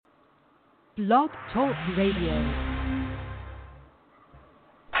Blog Talk Radio.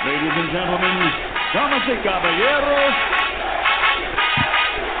 Ladies and gentlemen, damas y caballeros,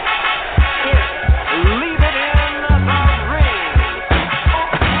 leave it in the ring.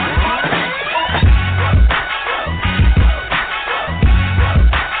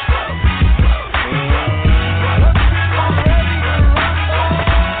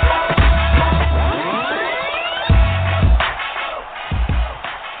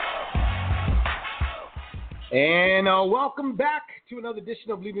 And welcome back to another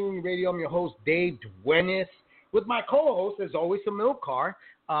edition of Living Room Radio. I'm your host, Dave Duenas, with my co-host, as always, Emil Carr.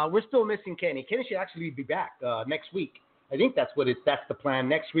 We're still missing Kenny. Kenny should actually be back next week. I think that's the plan,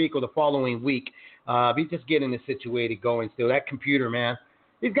 next week or the following week. He's just getting it situated going still. That computer, man,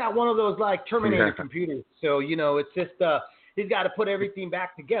 he's got one of those like Terminator computers. So, you know, it's just he's got to put everything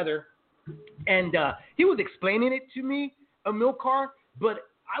back together. And he was explaining it to me, Emil Carr, but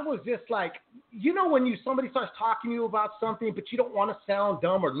I was just like, you know, when somebody starts talking to you about something, but you don't want to sound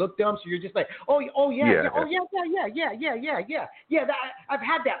dumb or look dumb, so you're just like, yeah. I've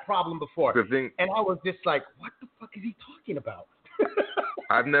had that problem before, and I was just like, what the fuck is he talking about?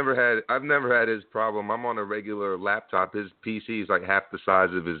 I've never had his problem. I'm on a regular laptop. His PC is like half the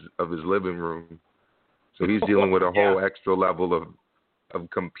size of his living room, so he's dealing with a whole extra level of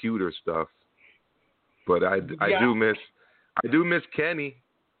computer stuff. But I do miss Kenny.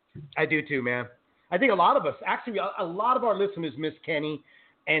 I do too, man. I think a lot of us, actually, a lot of our listeners miss Kenny,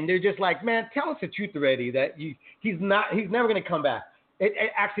 and they're just like, man, tell us the truth already that he's never going to come back.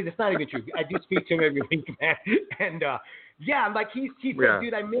 Actually, that's not even true. I do speak to him every week, man. And I'm like, he said,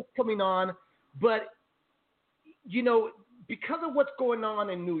 dude, I miss coming on, but you know, because of what's going on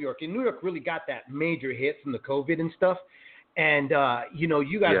in New York, and New York really got that major hit from the COVID and stuff. And, you know,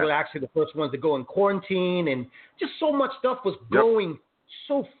 you guys were actually the first ones to go in quarantine, and just so much stuff was going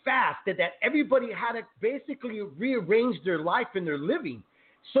so fast that everybody had to basically rearrange their life and their living.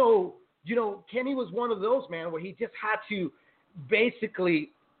 So, you know, Kenny was one of those, man, where he just had to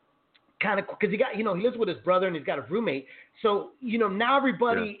basically kind of, because he lives with his brother and he's got a roommate. So, you know, now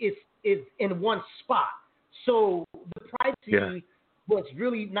everybody is in one spot. So the privacy was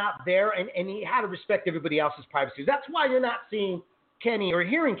really not there, and he had to respect everybody else's privacy. That's why you're not seeing Kenny or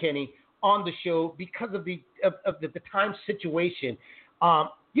hearing Kenny on the show, because of the time situation.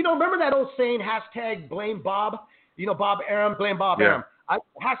 You know, remember that old saying, hashtag blame Bob? You know, Bob Arum, blame Bob Arum.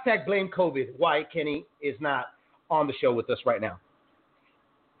 Hashtag blame COVID, why Kenny is not on the show with us right now.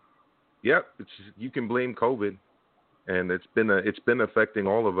 Yep, you can blame COVID. And it's been affecting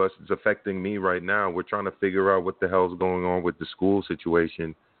all of us. It's affecting me right now. We're trying to figure out what the hell's going on with the school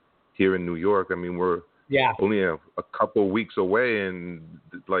situation here in New York. I mean, we're only a couple weeks away, and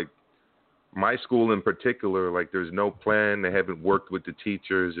like my school in particular, like there's no plan. They haven't worked with the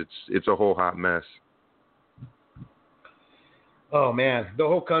teachers. It's a whole hot mess. Oh man, the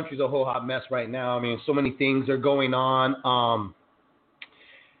whole country's a whole hot mess right now. I mean, so many things are going on.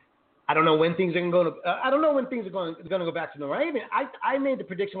 I don't know when things are going to go back to normal. I made the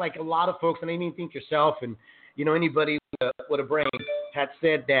prediction, like a lot of folks, and I even think yourself and, you know, anybody with a brain had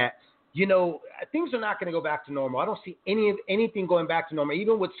said that, you know, things are not going to go back to normal. I don't see anything going back to normal,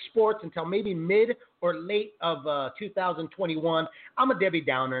 even with sports, until maybe mid or late of 2021. I'm a Debbie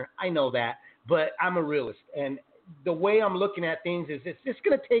Downer. I know that, but I'm a realist. And the way I'm looking at things is it's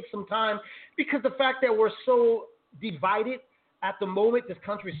going to take some time, because the fact that we're so divided at the moment, this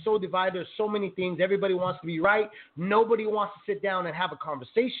country is so divided. There's so many things. Everybody wants to be right. Nobody wants to sit down and have a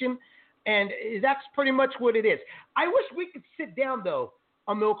conversation. And that's pretty much what it is. I wish we could sit down, though,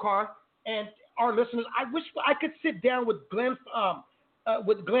 Emil Carr, and our listeners. I wish I could sit down with Glenn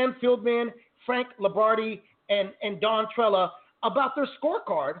Fieldman, Frank Labardi, and Don Trella about their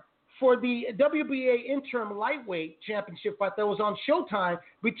scorecard for the WBA interim lightweight championship fight that was on Showtime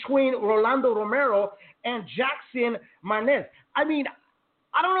between Rolando Romero and Jackson Marnez. I mean,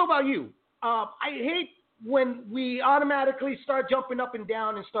 I don't know about you. I hate when we automatically start jumping up and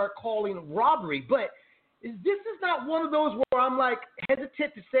down and start calling robbery, but this is not one of those where I'm like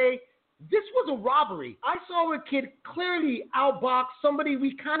hesitant to say this was a robbery. I saw a kid clearly outbox somebody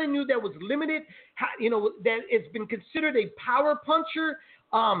we kind of knew that was limited, you know, that it's been considered a power puncher,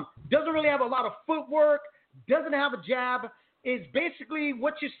 doesn't really have a lot of footwork, doesn't have a jab. Is basically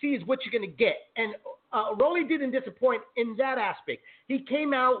what you see is what you're going to get. And Rolly didn't disappoint in that aspect. He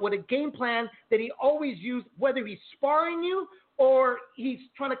came out with a game plan that he always used, whether he's sparring you or he's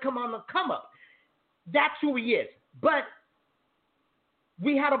trying to come on the come up. That's who he is. But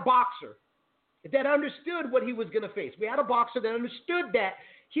we had a boxer that understood what he was going to face. We had a boxer that understood that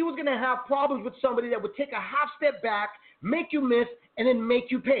he was going to have problems with somebody that would take a half step back, make you miss, and then make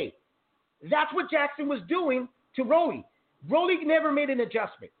you pay. That's what Jackson was doing to Rolly. Rolly never made an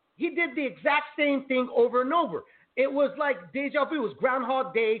adjustment. He did the exact same thing over and over. It was like deja vu. It was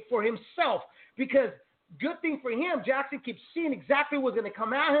Groundhog Day for himself because good thing for him, Jackson keeps seeing exactly what's going to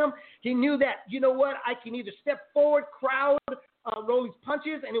come at him. He knew that, you know what, I can either step forward, crowd Rolly's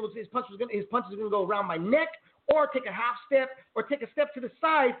punches, and his punches were going to go around my neck, or take a half step, or take a step to the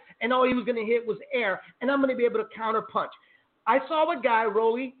side, and all he was going to hit was air, and I'm going to be able to counter punch. I saw a guy,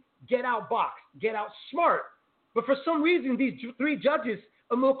 Rolly, get out boxed, get out smart, but for some reason, these three judges,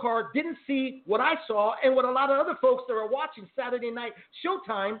 Amilcar, didn't see what I saw, and what a lot of other folks that are watching Saturday Night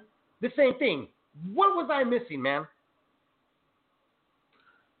Showtime, the same thing. What was I missing, man?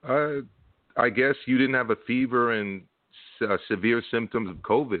 I guess you didn't have a fever and severe symptoms of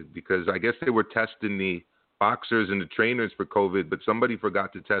COVID, because I guess they were testing the boxers and the trainers for COVID, but somebody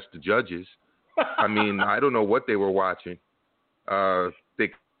forgot to test the judges. I mean, I don't know what they were watching.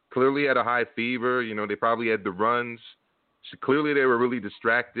 They clearly had a high fever. You know, they probably had the runs. So clearly they were really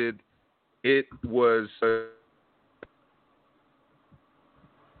distracted. It was...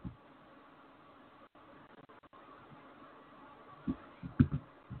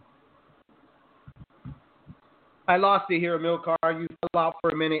 I lost it here, Amilcar. You fell out for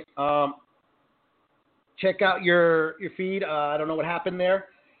a minute. Check out your feed. I don't know what happened there.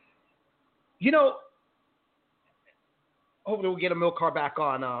 You know, hopefully we'll get Amilcar back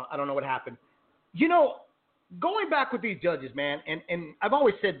on. I don't know what happened. You know, going back with these judges, man, and I've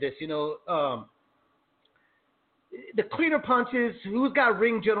always said this, you know, the cleaner punches, who's got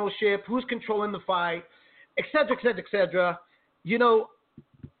ring generalship, who's controlling the fight, et cetera, et cetera, et cetera. You know,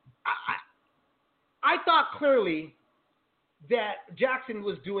 I thought clearly that Jackson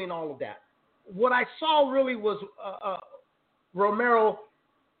was doing all of that. What I saw really was Romero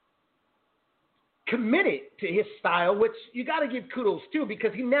committed to his style, which you got to give kudos to,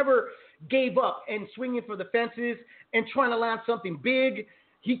 because he never gave up and swinging for the fences and trying to land something big.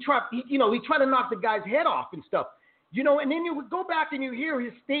 He tried to knock the guy's head off and stuff. You know, and then you would go back and you hear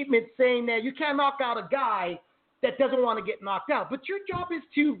his statement saying that you can't knock out a guy that doesn't want to get knocked out. But your job is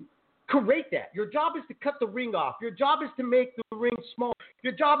to create that. Your job is to cut the ring off. Your job is to make the ring small.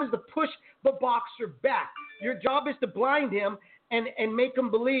 Your job is to push the boxer back. Your job is to blind him and make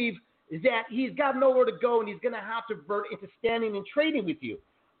him believe that he's got nowhere to go and he's going to have to revert into standing and trading with you.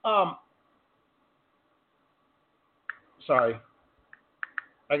 Sorry.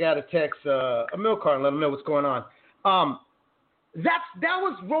 I got to text Amilcar and let him know what's going on. That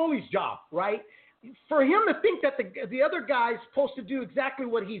was Rolly's job, right? For him to think that the other guy's supposed to do exactly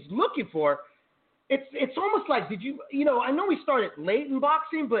what he's looking for, it's almost like, I know we started late in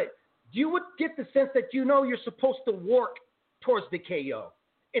boxing, but you would get the sense that you're supposed to work towards the KO.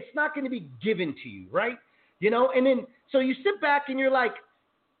 It's not going to be given to you, right? And then so you sit back and you're like,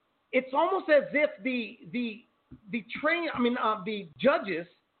 it's almost as if the judges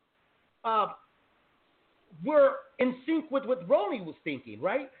were in sync with what Rolly was thinking,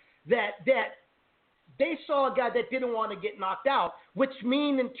 right? That they saw a guy that didn't want to get knocked out, which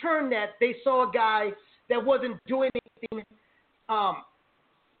mean in turn that they saw a guy that wasn't doing anything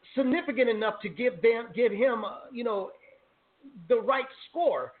significant enough to give him the right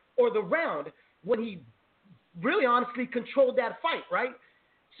score or the round when he really honestly controlled that fight, right?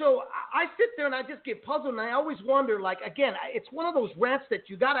 So I sit there and I just get puzzled, and I always wonder, like, again, it's one of those rants that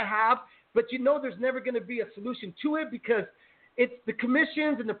you got to have, but there's never going to be a solution to it, because it's the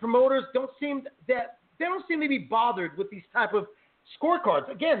commissions and the promoters don't seem to be bothered with these type of scorecards.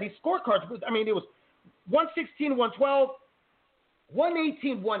 Again, these scorecards, it was 116, 112,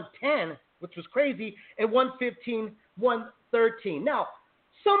 118, 110, which was crazy, and 115, 113. Now,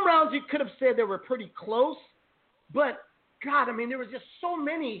 some rounds you could have said they were pretty close, but God, there was just so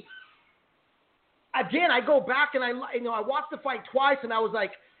many. Again, I go back and I watched the fight twice, and I was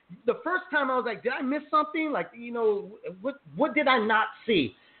like, the first time I was like, did I miss something? Like, what did I not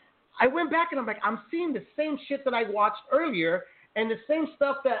see? I went back and I'm like, I'm seeing the same shit that I watched earlier, and the same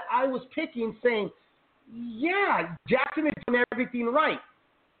stuff that I was picking, saying, yeah, Jackson is doing everything right.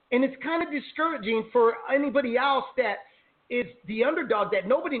 And it's kind of discouraging for anybody else that is the underdog that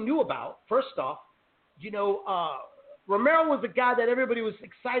nobody knew about. First off, Romero was a guy that everybody was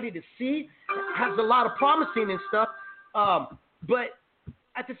excited to see, has a lot of promising and stuff. But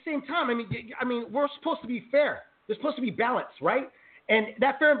at the same time, we're supposed to be fair. There's supposed to be balance, right? And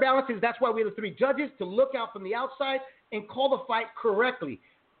that fair and balance that's why we have the three judges to look out from the outside and call the fight correctly.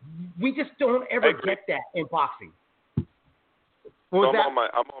 We just don't ever get that in boxing.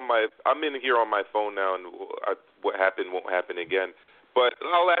 I'm in here on my phone now, and what happened won't happen again. But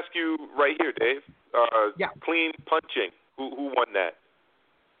I'll ask you right here, Dave. Clean punching. Who won that?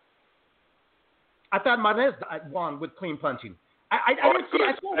 I thought Martinez won with clean punching. I didn't see.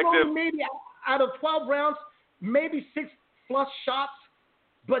 I saw Rolly maybe out of 12 rounds, maybe 6 plus shots,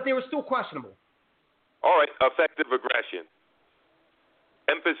 but they were still questionable. All right, effective aggression.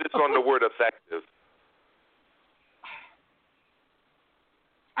 Emphasis on the word effective.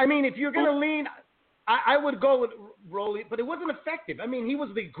 I mean, if you're going to lean, I would go with Rolly, but it wasn't effective. I mean, he was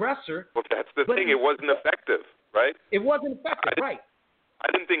the aggressor. Well, that's the thing. It wasn't effective, right? It wasn't effective, right.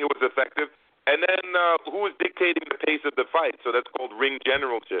 I didn't think it was effective. And then who was dictating the pace of the fight? So that's called ring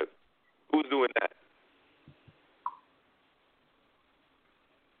generalship. Who's doing that?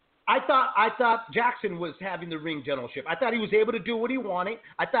 I thought Jackson was having the ring generalship. I thought he was able to do what he wanted.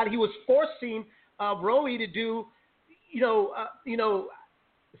 I thought he was forcing Rolly to do,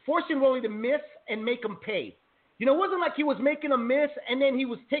 forcing Rolly to miss and make him pay. It wasn't like he was making a miss and then he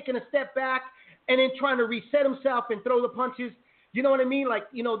was taking a step back and then trying to reset himself and throw the punches. You know what I mean? Like,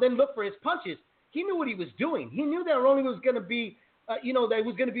 then look for his punches. He knew what he was doing. He knew that Rolly was going to be, that he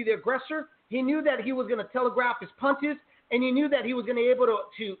was going to be the aggressor. He knew that he was going to telegraph his punches, and he knew that he was going to be able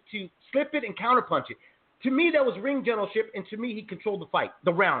to slip it and counterpunch it. To me, that was ring generalship, and to me, he controlled the fight,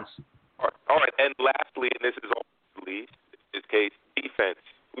 the rounds. All right. And lastly, and this is all least, in this case, defense.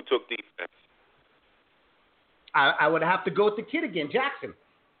 Who took defense? I would have to go with the kid again, Jackson.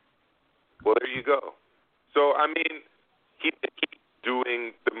 Well, there you go. So, I mean, he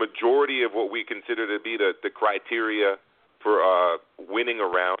doing the majority of what we consider to be the criteria for winning a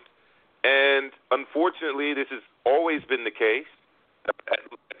round. And unfortunately, this has always been the case,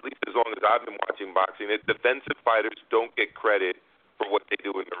 at least as long as I've been watching boxing, that defensive fighters don't get credit for what they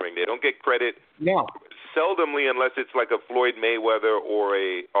do in the ring. They don't get credit seldomly unless it's like a Floyd Mayweather or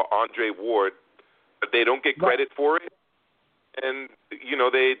a Andre Ward, but they don't get credit for it. And,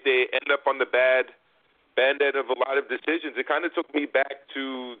 they end up on the bad end of a lot of decisions. It kind of took me back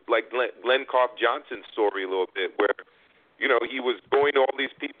to like Glenn Koff Johnson's story a little bit, where he was going to all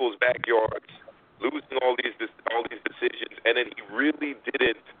these people's backyards, losing all these decisions, and then he really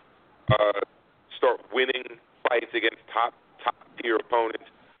didn't start winning fights against top tier opponents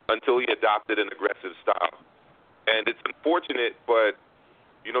until he adopted an aggressive style. And it's unfortunate, but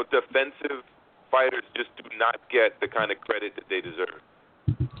defensive fighters just do not get the kind of credit that they deserve.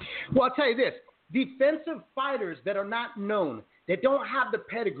 Well, I'll tell you this. Defensive fighters that are not known, that don't have the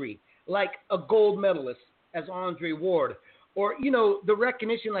pedigree, like a gold medalist as Andre Ward, or, the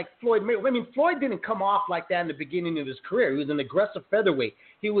recognition like Floyd Mayweather. I mean, Floyd didn't come off like that in the beginning of his career. He was an aggressive featherweight.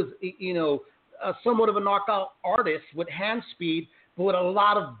 He was, somewhat of a knockout artist with hand speed, but with a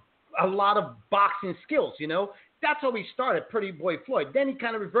lot of boxing skills, That's how he started, Pretty Boy Floyd. Then he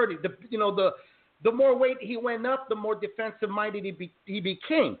kind of reverted. The more weight he went up, the more defensive-minded he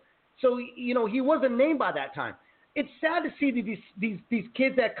became. So, he wasn't named by that time. It's sad to see these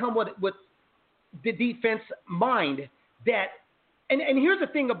kids that come with the defense mind that – and here's the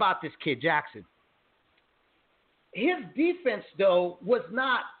thing about this kid, Jackson. His defense, though, was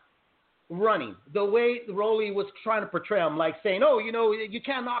not running the way Rolly was trying to portray him, like saying, you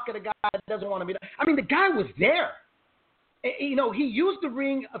can't knock at a guy that doesn't want to be there. I mean, the guy was there. He used the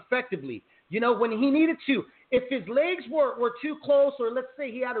ring effectively, when he needed to. If his legs were too close, or let's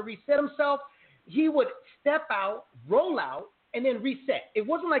say he had to reset himself, he would step out, roll out, and then reset. It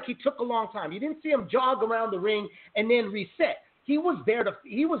wasn't like he took a long time. You didn't see him jog around the ring and then reset. He was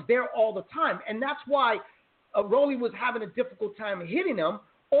there all the time, and that's why Rolly was having a difficult time hitting him,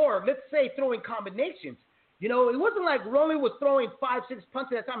 or let's say throwing combinations. It wasn't like Rolly was throwing 5-6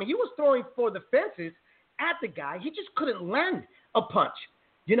 punches at a time. He was throwing for the fences at the guy. He just couldn't land a punch.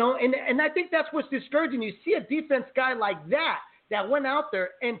 And I think that's what's discouraging. You see a defense guy like that went out there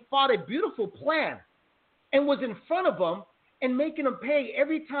and fought a beautiful plan and was in front of him and making him pay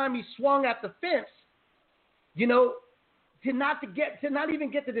every time he swung at the fence, to not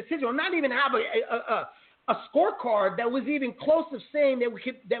even get the decision, or not even have a scorecard that was even close to saying that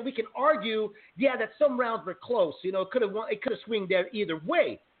we can argue, that some rounds were close. It could have swung there either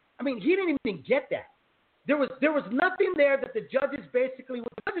way. I mean, he didn't even get that. There was nothing there that the judges basically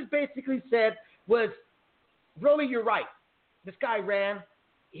said was, Rolly, you're right. This guy ran.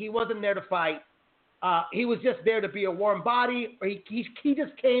 He wasn't there to fight. He was just there to be a warm body, or he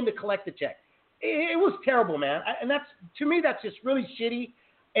just came to collect the check. It was terrible, man. And to me, that's just really shitty.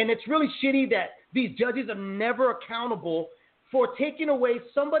 And it's really shitty that these judges are never accountable for taking away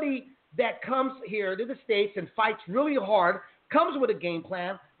somebody that comes here to the States and fights really hard, comes with a game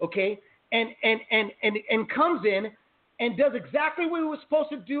plan, okay, and comes in and does exactly what he was supposed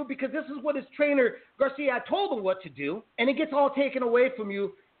to do, because this is what his trainer, Garcia, told him what to do, and it gets all taken away from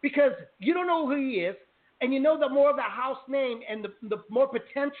you because you don't know who he is, and you know the more of the house name and the more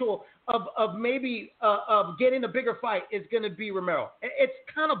potential of maybe of getting a bigger fight is going to be Romero. It's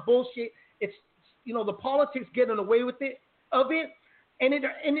kind of bullshit. It's, you know, the politics getting away with it,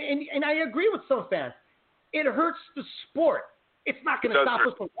 and I agree with some fans. It hurts the sport. It's not going to stop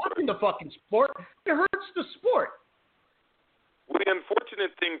us from watching the fucking sport. It hurts the sport. Well, the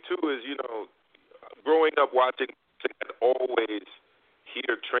unfortunate thing, too, is, you know, growing up watching, I'd always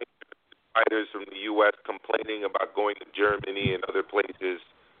hear trainers, fighters from the U.S. complaining about going to Germany and other places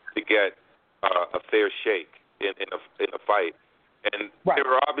to get a fair shake in a fight. And they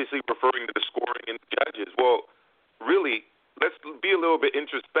were obviously referring to the scoring and the judges. Well, really, let's be a little bit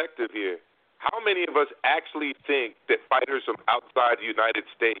introspective here. How many of us actually think that fighters from outside the United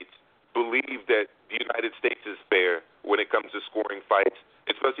States believe that the United States is fair when it comes to scoring fights,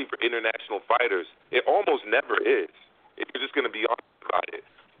 especially for international fighters? It almost never is, if you're just going to be honest about it.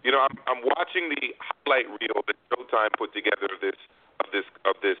 You know, I'm watching the highlight reel that Showtime put together of this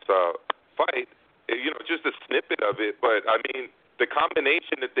fight. You know, just a snippet of it, but I mean, the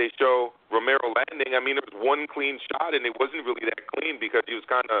combination that they show Romero landing, I mean, it was one clean shot, and it wasn't really that clean because he was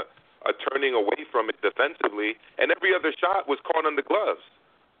kind of turning away from it defensively, and every other shot was caught on the gloves.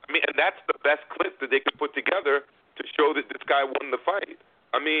 I mean, and that's the best clip that they could put together to show that this guy won the fight.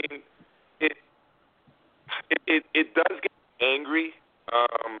 I mean, it does get angry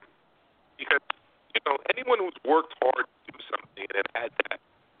because, you know, anyone who's worked hard to do something and had that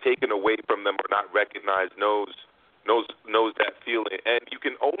taken away from them or not recognized knows that feeling. And you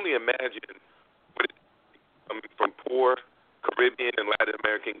can only imagine what it's coming from poor Caribbean and Latin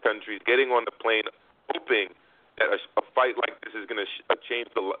American countries, getting on the plane, hoping that a fight like this is going to change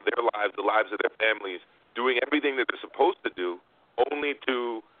their lives, the lives of their families, doing everything that they're supposed to do, only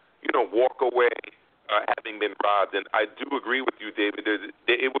to, you know, walk away having been robbed. And I do agree with you, David.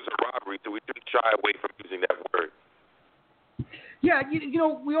 It was a robbery, so we shouldn't shy away from using that word. Yeah, you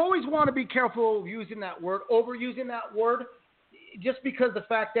know, we always want to be careful of using that word, overusing that word, just because the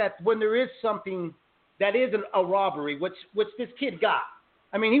fact that when there is something that is a robbery, which this kid got.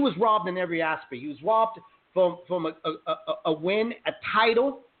 I mean, he was robbed in every aspect. He was robbed from a win, a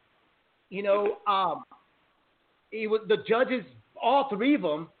title. You know, the judges, all three of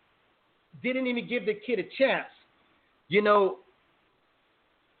them, didn't even give the kid a chance. You know,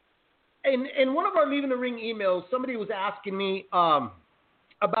 in one of our Leaving the Ring emails, somebody was asking me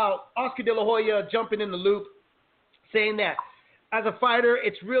about Oscar De La Hoya jumping in the loop, saying that as a fighter,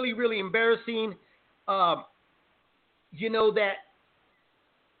 it's really, really embarrassing. You know, that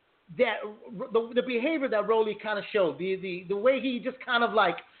the behavior that Rolly kind of showed, the way he just kind of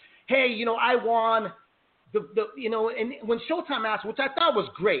like, hey, you know, I won, you know, and when Showtime asked, which I thought was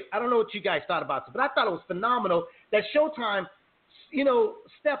great, I don't know what you guys thought about it, but I thought it was phenomenal that Showtime, you know,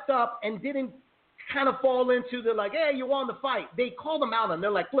 stepped up and didn't kind of fall into the like, hey, you won the fight. They called him out and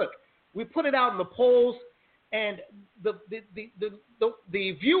they're like, look, we put it out in the polls, and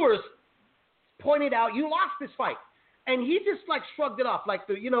the viewers pointed out you lost this fight, and he just like shrugged it off, like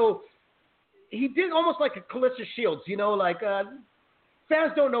you know, he did almost like a Calista Shields, you know, like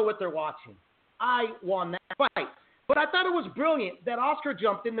fans don't know what they're watching. I won that fight, but I thought it was brilliant that Oscar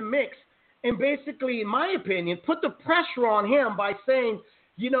jumped in the mix and basically, in my opinion, put the pressure on him by saying,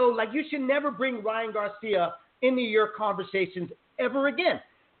 you know, like you should never bring Ryan Garcia into your conversations ever again.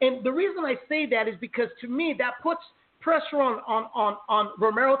 And the reason I say that is because to me that puts pressure on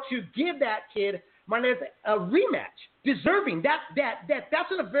Romero to give that kid Martinez a rematch, deserving.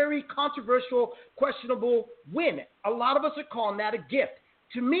 That's a very controversial, questionable win. A lot of us are calling that a gift.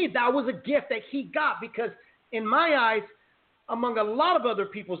 To me, that was a gift that he got because, in my eyes, among a lot of other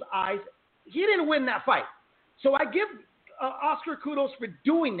people's eyes, he didn't win that fight. So I give Oscar kudos for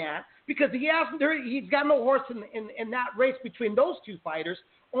doing that because he's got no horse in that race between those two fighters,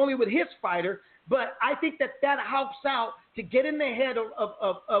 only with his fighter. But I think that helps out to get in the head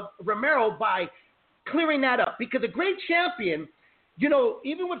of Romero by clearing that up. Because a great champion, you know,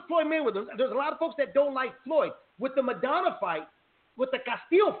 even with Floyd Mayweather, there's a lot of folks that don't like Floyd. With the Madonna fight, with the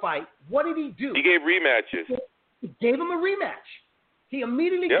Castillo fight, what did he do? He gave rematches. He gave him a rematch. He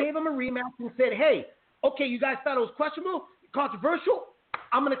immediately gave him a rematch and said, hey, okay, you guys thought it was questionable, controversial,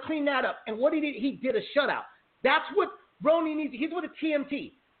 I'm going to clean that up. And what he did, he did a shutout. That's what Roney needs. He's with a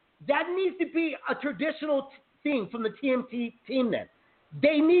TMT. That needs to be a traditional thing from the TMT team then.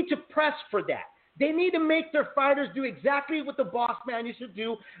 They need to press for that. They need to make their fighters do exactly what the boss man used to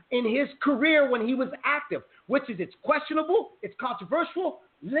do in his career when he was active, which is it's questionable, it's controversial.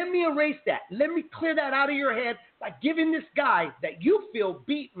 Let me erase that. Let me clear that out of your head by giving this guy that you feel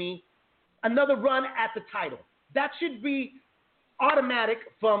beat me another run at the title. That should be automatic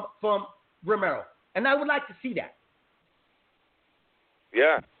from Romero. And I would like to see that.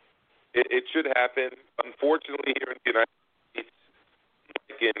 Yeah, it should happen. Unfortunately, here in the United States,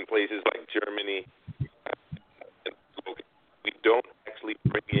 like in places like Germany, we don't actually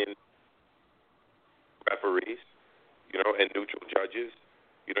bring in referees, and neutral judges.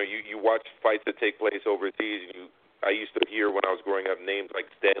 You watch fights that take place overseas, and I used to hear when I was growing up names like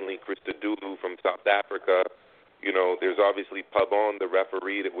Stanley Christodoulou from South Africa. There's obviously Pavon, the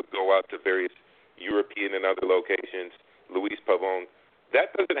referee that would go out to various European and other locations, Luis Pavon.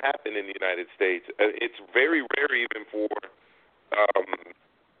 That doesn't happen in the United States. It's very rare even for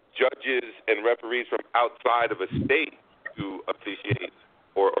judges and referees from outside of a state to officiate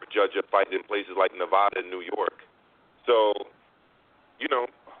or judge a fight in places like Nevada and New York. So,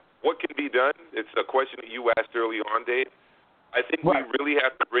 what can be done? It's a question that you asked early on, Dave. I think we really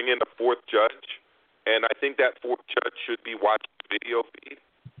have to bring in a fourth judge, and I think that fourth judge should be watching the video feed.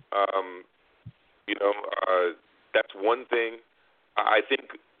 That's one thing. I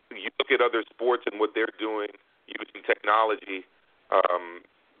think you look at other sports and what they're doing using technology.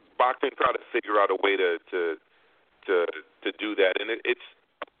 Boxing try to figure out a way to do that, and it's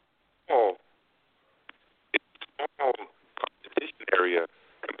all competition area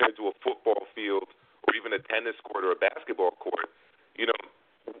compared to a football field or even a tennis court or a basketball court.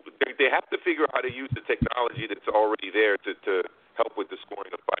 They have to figure out how to use the technology that's already there to help with the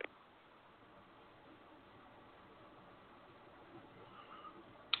scoring of fights.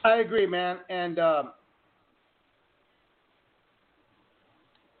 I agree, man. And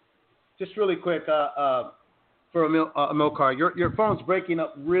just really quick, for Amilcar, your phone's breaking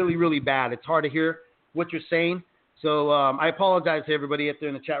up really, really bad. It's hard to hear what you're saying. So I apologize to everybody up there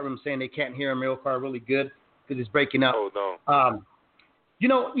in the chat room saying they can't hear Amilcar really good because it's breaking up. Oh,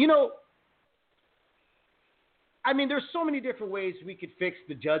 no. I mean, there's so many different ways we could fix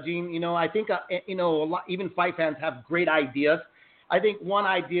the judging. I think, a lot, even fight fans have great ideas. I think one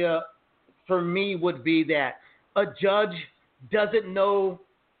idea for me would be that a judge doesn't know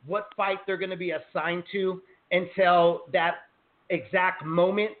what fight they're going to be assigned to until that exact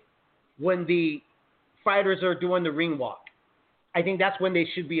moment when the fighters are doing the ring walk. I think that's when they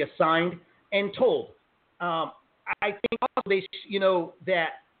should be assigned and told. I think also they,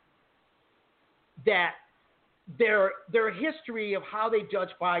 that their history of how they judge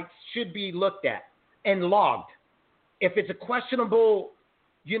fights should be looked at and logged. If it's a questionable,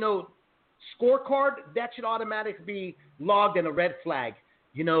 scorecard, that should automatically be logged in a red flag.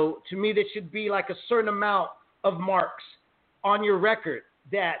 To me, there should be like a certain amount of marks on your record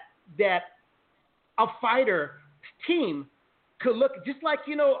that a fighter team could look, just like,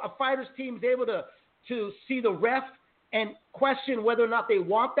 a fighter's team is able to see the ref and question whether or not they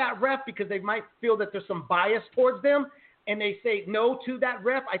want that ref because they might feel that there's some bias towards them, and they say no to that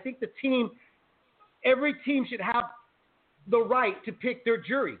ref. I think every team should have the right to pick their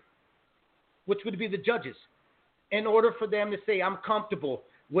jury, which would be the judges, in order for them to say, I'm comfortable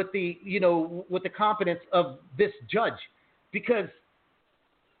with the competence of this judge. Because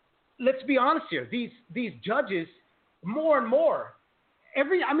let's be honest here, these judges, more and more,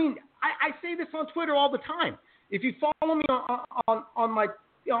 I say this on Twitter all the time. If you follow me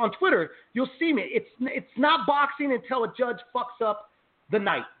on Twitter, you'll see me. It's not boxing until a judge fucks up the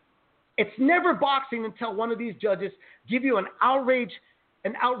night. It's never boxing until one of these judges give you an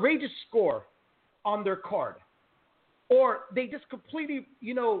outrageous score on their card, or they just completely,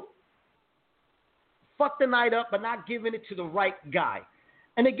 fuck the night up by not giving it to the right guy.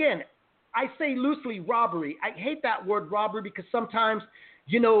 And again, I say loosely robbery. I hate that word robbery because sometimes,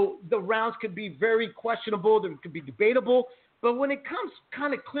 the rounds could be very questionable. They could be debatable. But when it comes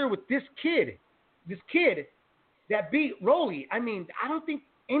kind of clear with this kid that beat Rolly, I don't think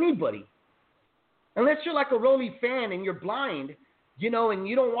anybody, unless you're like a Rolly fan and you're blind, and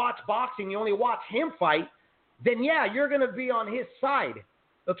you don't watch boxing, you only watch him fight, then yeah, you're going to be on his side,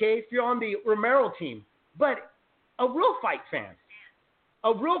 okay, if you're on the Romero team. But a real fight fan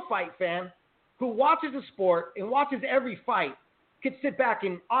who watches the sport and watches every fight could sit back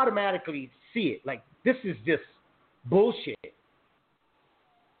and automatically see it. Like, this is just bullshit.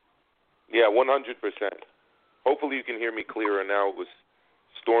 Yeah, 100%. Hopefully you can hear me clearer now. It was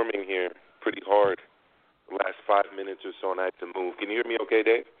storming here pretty hard the last 5 minutes or so, and I had to move. Can you hear me okay,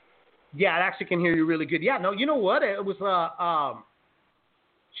 Dave? Yeah, I actually can hear you really good. Yeah, no, you know what? It was,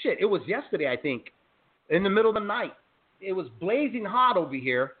 it was yesterday, I think, in the middle of the night. It was blazing hot over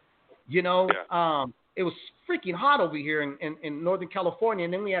here, Yeah. It was freaking hot over here in Northern California,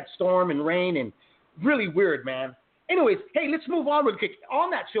 and then we had storm and rain, and really weird, man. Anyways, hey, let's move on real quick. On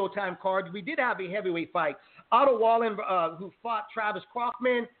that Showtime card, we did have a heavyweight fight. Otto Wallen, who fought Travis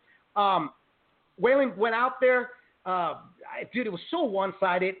Kaufman. Whalen went out there. Dude, it was so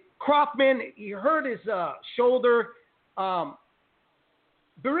one-sided. Kaufman, he hurt his shoulder. But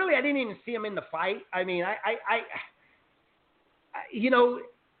really, I didn't even see him in the fight. I mean,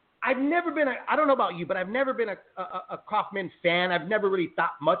 I've never been I don't know about you, but I've never been a Kaufman fan. I've never really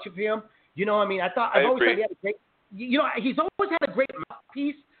thought much of him. You know what I mean? I've always thought he had a great, he's always had a great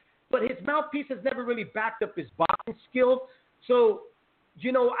mouthpiece, but his mouthpiece has never really backed up his boxing skills. So,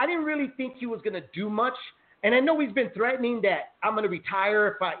 I didn't really think he was going to do much. And I know he's been threatening that I'm going to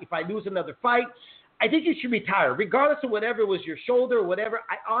retire if I lose another fight. I think you should retire, regardless of whatever was your shoulder or whatever.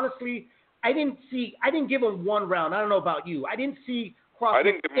 I didn't give him one round. I don't know about you. I didn't see Crawford. I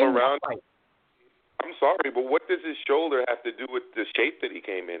didn't give him a round. I'm sorry, but what does his shoulder have to do with the shape that he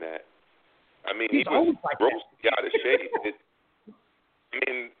came in at? I mean, he was roasted out of shape.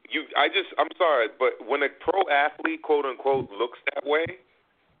 I'm sorry, but when a pro athlete, quote unquote, looks that way,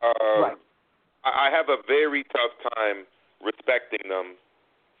 right. I have a very tough time respecting them,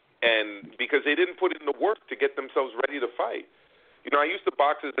 and because they didn't put in the work to get themselves ready to fight. I used to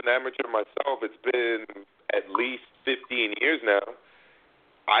box as an amateur myself. It's been at least 15 years now.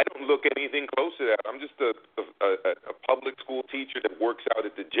 I don't look anything close to that. I'm just a public school teacher that works out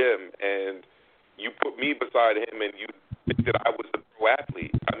at the gym, and you put me beside him, and you think that I was a pro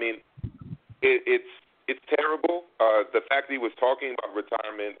athlete. I mean, it's terrible. The fact that he was talking about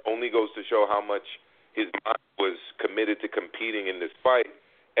retirement only goes to show how much his mind was committed to competing in this fight.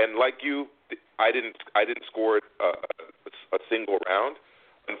 And like you, I didn't score a single round.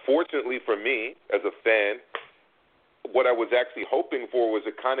 Unfortunately for me, as a fan, what I was actually hoping for was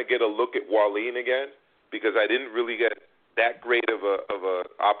to kind of get a look at Wallin again, because I didn't really get that great of a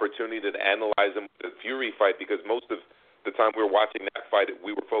opportunity to analyze him with the Fury fight, because most of the time we were watching that fight,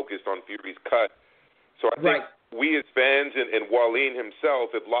 we were focused on Fury's cut. So I think we as fans and Wallin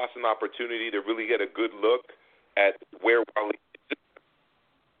himself have lost an opportunity to really get a good look at where Wallin is.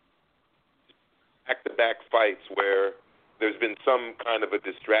 Back-to-back fights where there's been some kind of a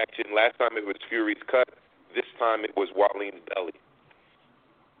distraction. Last time it was Fury's cut. This time it was Wallin's belly.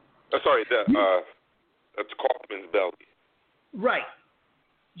 That's Kaufman's belly. Right.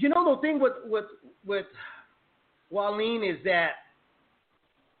 The thing with Wallin is that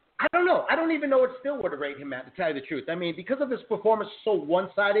I don't know. I don't even know what still where to rate him at, to tell you the truth. I mean, because of his performance so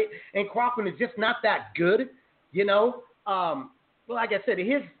one-sided, and Kaufman is just not that good, like I said,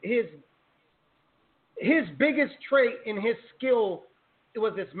 his biggest trait in his skill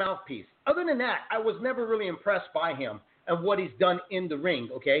was his mouthpiece. Other than that, I was never really impressed by him and what he's done in the ring,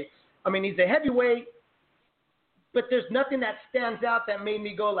 okay? I mean, he's a heavyweight, but there's nothing that stands out that made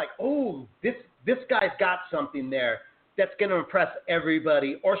me go like, oh, this guy's got something there that's going to impress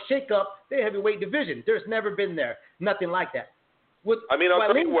everybody or shake up the heavyweight division. There's never been there. Nothing like that. I'll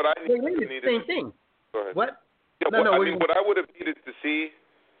tell you what I needed. Same thing. Go ahead. What? Yeah, what I would have needed to see,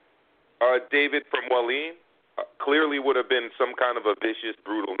 David, from Wallin, clearly would have been some kind of a vicious,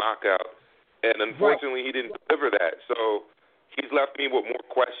 brutal knockout. And unfortunately, he didn't deliver that. So he's left me with more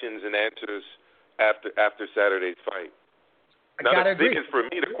questions and answers after Saturday's fight. Now, the thing is, for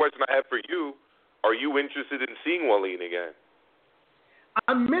me, the question I have for you, are you interested in seeing Wallin again?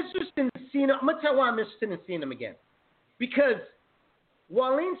 I'm interested in seeing him. I'm going to tell you why I'm interested in seeing him again. Because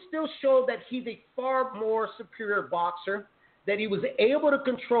Wallin still showed that he's a far more superior boxer, that he was able to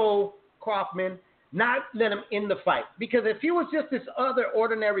control Kaufman, not let him in the fight. Because if he was just this other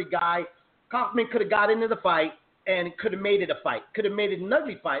ordinary guy, Kaufman could have got into the fight and could have made it a fight, could have made it an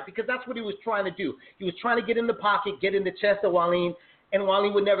ugly fight, because that's what he was trying to do. He was trying to get in the pocket, get in the chest of Wallin, and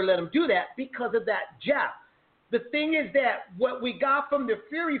Wallin would never let him do that because of that jab. The thing is that what we got from the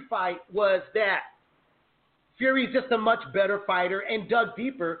Fury fight was that Fury's just a much better fighter and dug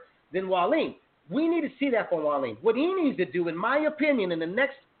deeper than Wallin. We need to see that from Wallin. What he needs to do, in my opinion, in the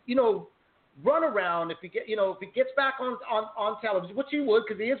next, run around, if he gets back on television, which he would,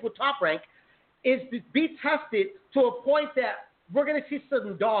 because he is with Top Rank, is to be tested to a point that we're going to see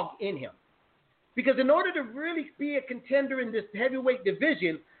some dog in him. Because in order to really be a contender in this heavyweight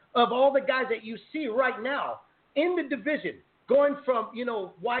division, of all the guys that you see right now in the division, going from,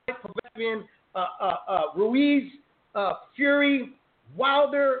 Wyatt, Povetkin, Ruiz, Fury,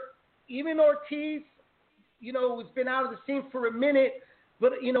 Wilder, even Ortiz, who's been out of the scene for a minute,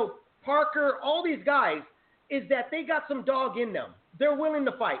 but, Parker, all these guys, is that they got some dog in them. They're willing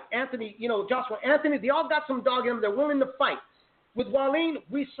to fight. Anthony, Joshua Anthony, they all got some dog in them. They're willing to fight. With Wallin,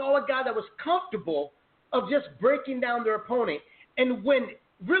 we saw a guy that was comfortable of just breaking down their opponent. And when,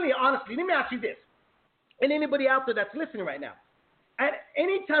 really honestly, let me ask you this, and anybody out there that's listening right now, at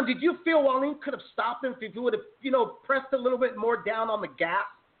any time, did you feel Wallin could have stopped him if he would have, pressed a little bit more down on the gas?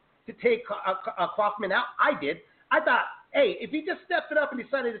 to take Kaufman out. I did. I thought, hey, if he just stepped it up and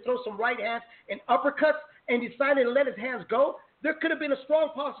decided to throw some right hands and uppercuts and decided to let his hands go, there could have been a strong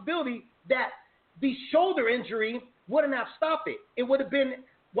possibility that the shoulder injury wouldn't have stopped it. It would have been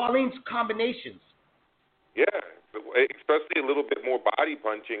Wallin's combinations. Yeah, especially a little bit more body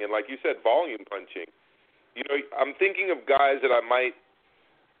punching and, like you said, volume punching. You know, I'm thinking of guys that I might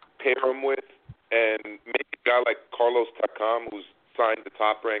pair him with, and maybe a guy like Carlos Takam, who's signed to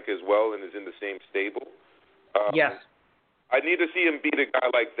Top Rank as well and is in the same stable. Yes. I need to see him beat a guy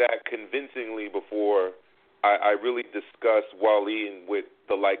like that convincingly before I really discuss Wallin with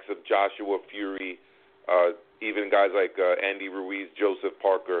the likes of Joshua Fury, even guys like Andy Ruiz, Joseph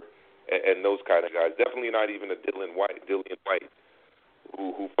Parker, and those kind of guys. Definitely not even a Dillian White,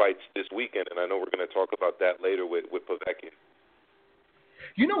 who fights this weekend, and I know we're going to talk about that later with Povetkin.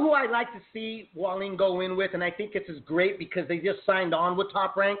 You know who I'd like to see Wallin go in with, and I think this is great because they just signed on with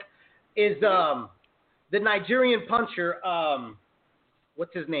Top Rank, is the Nigerian puncher,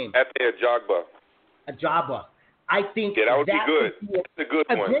 what's his name? Efe Ajagba. I think that would be good. That's a good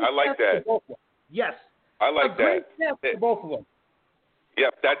one. I like that. Yes. I like that. Great test for both of them.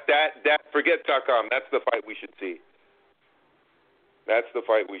 Yep, that forget Takam. That's the fight we should see. That's the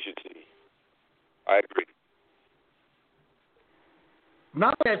fight we should see. I agree.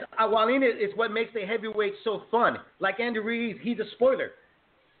 Not as Wallin is what makes the heavyweight so fun. Like Andy Ruiz, he's a spoiler.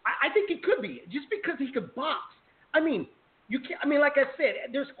 I think it could be just because he could box. I mean, you can't. I mean, like I said,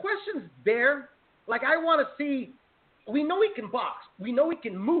 there's questions there. Like I want to see. We know he can box. We know he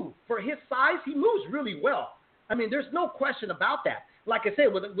can move. For his size, he moves really well. I mean, there's no question about that. Like I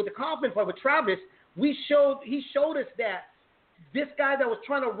said, with the Kaufman fight with Travis, he showed us that this guy that was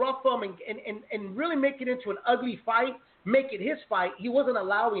trying to rough him and really make it into an ugly fight, make it his fight, he wasn't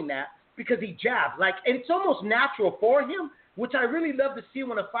allowing that because he jabbed. Like, and it's almost natural for him, which I really love to see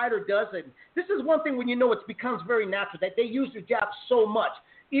when a fighter does it. This is one thing when you know it becomes very natural, that they use their jab so much,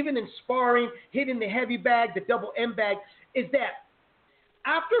 even in sparring, hitting the heavy bag, the double M bag, is that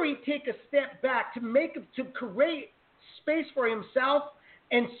after he take a step back to create space for himself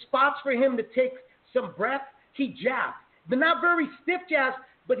and spots for him to take some breath, he jabbed. But not very stiff jabs,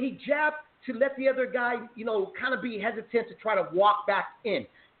 but he jabbed to let the other guy, kind of be hesitant to try to walk back in,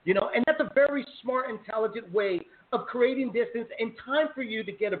 and that's a very smart, intelligent way of creating distance and time for you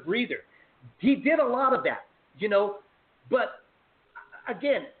to get a breather. He did a lot of that, but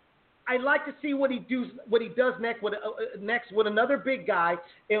again, I'd like to see what he does next with another big guy,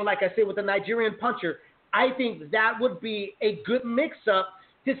 and like I said, with the Nigerian puncher. I think that would be a good mix-up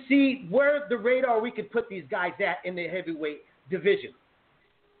to see where the radar we could put these guys at in the heavyweight division.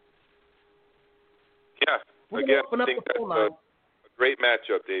 Yeah, again, I think that's a great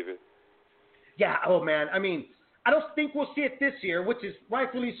matchup, David. Yeah, oh man, I mean, I don't think we'll see it this year, which is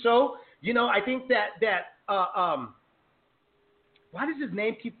rightfully so. I think that why does his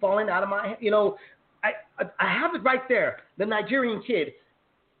name keep falling out of my head? I have it right there. The Nigerian kid.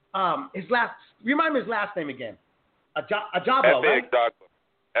 Remind me his last name again. Ajagba, right?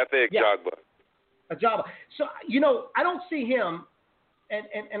 Efe Ajagba. Ajagba. So, I don't see him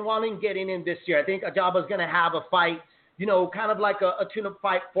and Wallin getting in this year. I think Ajagba's going to have a fight, kind of like a tune-up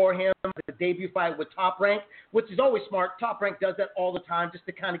fight for him, the debut fight with Top Rank, which is always smart. Top Rank does that all the time just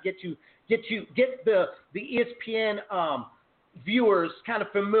to kind of get the ESPN viewers kind of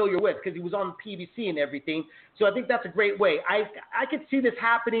familiar with, because he was on PBC and everything. So I think that's a great way. I could see this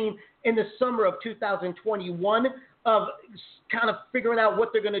happening in the summer of 2021 of kind of figuring out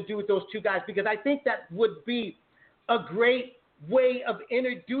what they're going to do with those two guys, because I think that would be a great way of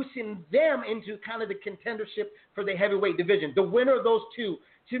introducing them into kind of the contendership for the heavyweight division. The winner of those two,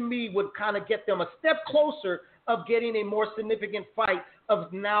 to me, would kind of get them a step closer of getting a more significant fight,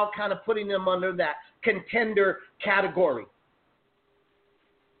 of now kind of putting them under that contender category.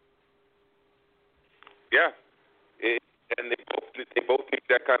 Yeah, and they both need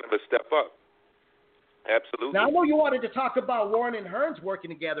that kind of a step up. Absolutely. Now, I know you wanted to talk about Warren and Hearns working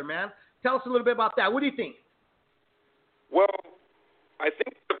together, man. Tell us a little bit about that. What do you think? Well, I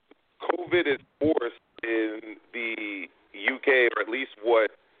think COVID is forced in the UK, or at least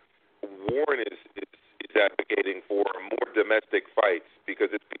what Warren is advocating for, more domestic fights, because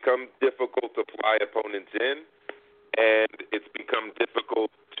it's become difficult to fly opponents in, and it's become difficult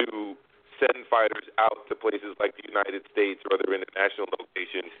to send fighters out to places like the United States or other international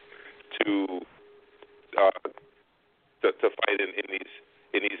locations to fight in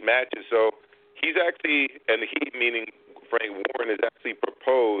these matches. So he's actually, and he meaning Frank Warren, has actually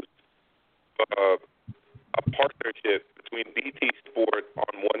proposed a partnership between BT Sport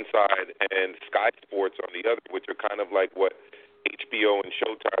on one side and Sky Sports on the other, which are kind of like what HBO and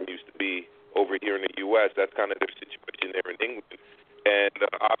Showtime used to be over here in the U.S. That's kind of their situation there in England. And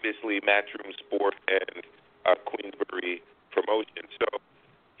obviously Matchroom Sport and Queensbury Promotion. So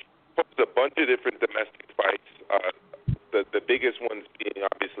there's a bunch of different domestic fights. The biggest ones being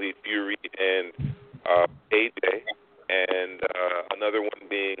obviously Fury and AJ, and another one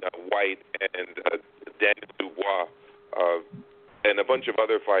being White and Daniel Dubois, and a bunch of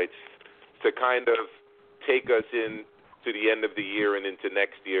other fights to kind of take us in to the end of the year and into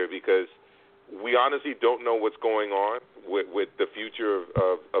next year, because we honestly don't know what's going on with the future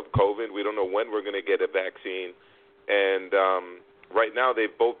of COVID. We don't know when we're going to get a vaccine. And right now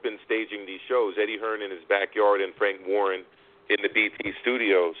they've both been staging these shows, Eddie Hearn in his backyard and Frank Warren in the BT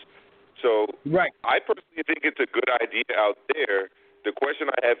studios. So right. I personally think it's a good idea out there. The question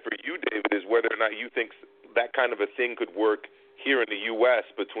I have for you, David, is whether or not you think that kind of a thing could work here in the U.S.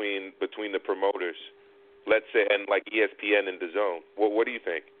 between the promoters, let's say, and like ESPN and DAZN. What do you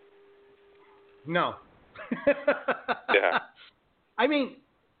think? No. Yeah. I mean,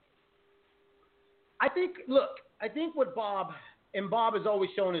 I think what Bob has always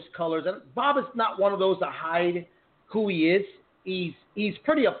shown his colors, and Bob is not one of those to hide who he is. He's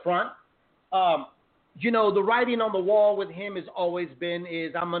pretty upfront. The writing on the wall with him has always been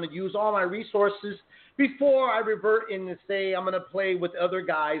is I'm going to use all my resources before I revert in to say I'm going to play with other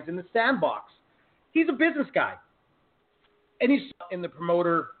guys in the sandbox. He's a business guy, and he's in the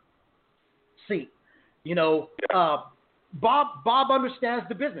promoter seat. Bob understands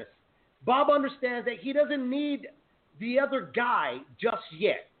the business. Bob understands that he doesn't need the other guy just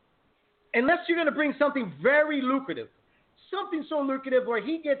yet, unless you're going to bring something very lucrative, something so lucrative where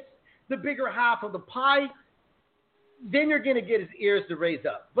he gets the bigger half of the pie. Then you're going to get his ears to raise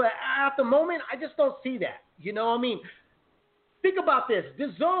up. But at the moment, I just don't see that. Think about this.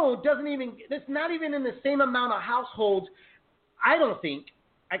 DAZN it's not even in the same amount of households. I don't think,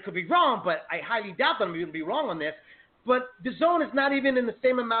 I could be wrong, but I highly doubt that I'm going to be wrong on this. But DAZN is not even in the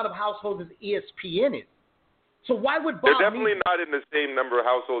same amount of households as ESPN is. So why would Bob? They're definitely not in the same number of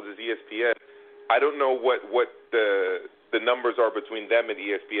households as ESPN. I don't know what the numbers are between them and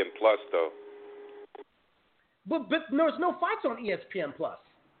ESPN Plus, though. But there's no fights on ESPN Plus,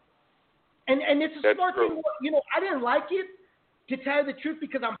 and it's a That's smart true. thing. I didn't like it, to tell you the truth,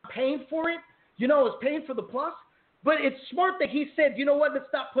 because I'm paying for it. I was paying for the Plus, but it's smart that he said, you know what,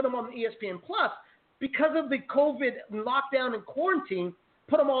 let's not put them on ESPN Plus because of the COVID lockdown and quarantine.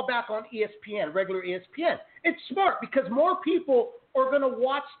 Put them all back on ESPN, regular ESPN. It's smart because more people are going to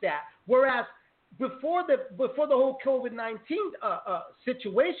watch that. Whereas before the whole COVID-19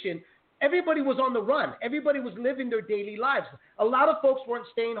 situation, everybody was on the run. Everybody was living their daily lives. A lot of folks weren't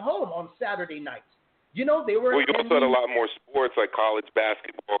staying home on Saturday nights. They were. Well, you also had a lot more sports like college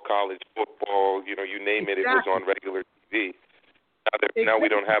basketball, college football. You name it, it was on regular TV. Now we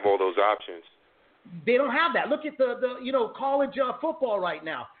don't have all those options. They don't have that. Look at the college football right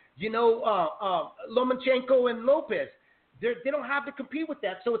now. Lomachenko and Lopez. They don't have to compete with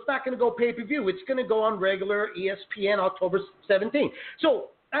that, so it's not going to go pay-per-view. It's going to go on regular ESPN October 17th. So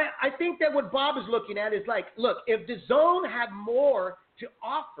I think that what Bob is looking at is like, look, if DAZN had more to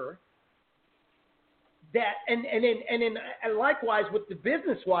offer, that and likewise with the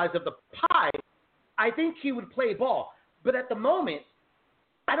business-wise of the pie, I think he would play ball. But at the moment,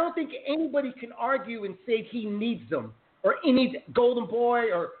 I don't think anybody can argue and say he needs them, or he needs Golden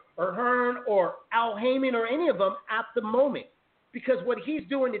Boy or Hearn or Al Heyman or any of them at the moment, because what he's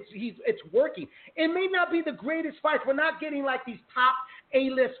doing, it's working. It may not be the greatest fights. We're not getting like these top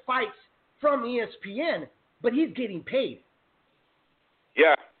A-list fights from ESPN, but he's getting paid.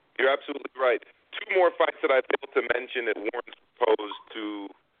 Yeah, you're absolutely right. Two more fights that I failed to mention that Warren's proposed to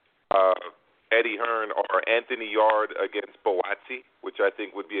Eddie Hearn are Anthony Yard against Boazzi, which I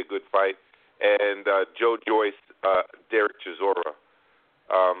think would be a good fight, and Joe Joyce, Derek Chisora.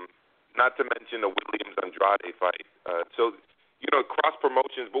 Not to mention the Williams-Andrade fight. So, cross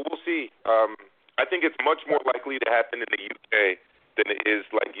promotions, but we'll see. I think it's much more likely to happen in the UK than it is,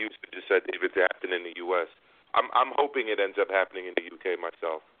 like you just said, David, to happen in the US. I'm hoping it ends up happening in the UK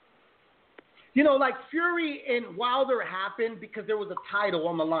myself. Like Fury and Wilder happened because there was a title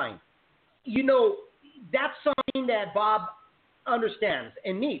on the line. That's something that Bob understands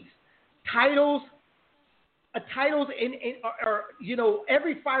and needs. Titles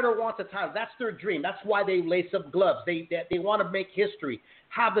every fighter wants a title. That's their dream. That's why they lace up gloves. They want to make history,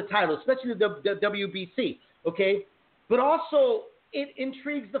 have the title, especially the WBC. Okay, but also it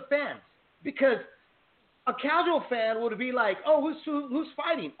intrigues the fans, because a casual fan would be like, oh, who's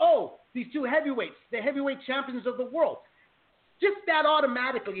fighting? Oh, these two heavyweights, the heavyweight champions of the world. Just that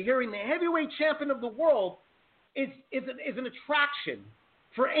automatically, hearing the heavyweight champion of the world is an attraction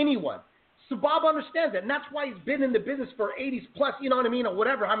for anyone. So Bob understands that, and that's why he's been in the business for 80s plus, you know what I mean, or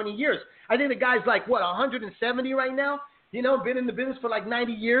whatever, how many years. I think the guy's like, 170 right now? You know, been in the business for like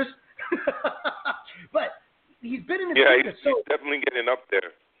 90 years. But he's been in the business. Yeah, he's definitely getting up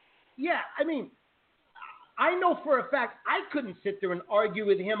there. Yeah, I mean, I know for a fact I couldn't sit there and argue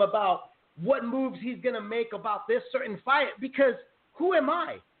with him about what moves he's going to make about this certain fight, because who am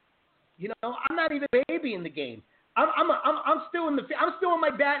I? You know, I'm not even a baby in the game. I'm still in my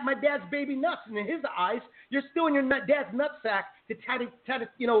dad's baby nuts, and in his eyes, you're still in your dad's nutsack to try to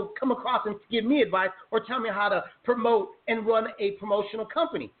come across and give me advice or tell me how to promote and run a promotional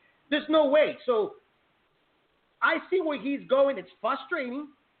company. There's no way. So I see where he's going. It's frustrating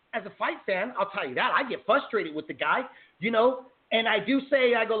as a fight fan. I'll tell you that. I get frustrated with the guy, you know, and I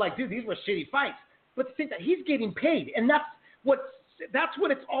go like, dude, these were shitty fights. But to think that he's getting paid, and that's what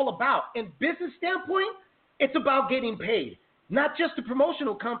it's all about. In business standpoint, it's about getting paid. Not just the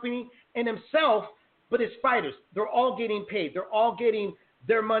promotional company and himself, but his fighters. They're all getting paid. They're all getting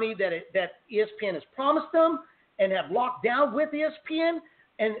their money that ESPN has promised them and have locked down with ESPN,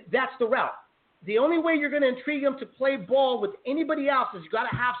 and that's the route. The only way you're going to intrigue him to play ball with anybody else is you got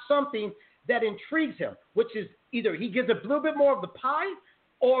to have something that intrigues him, which is either he gives a little bit more of the pie,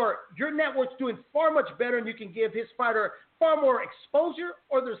 or your network's doing far much better and you can give his fighter far more exposure,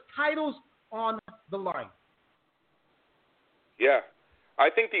 or there's titles on the line. Yeah. I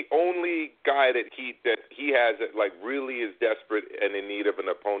think the only guy that he has that like really is desperate and in need of an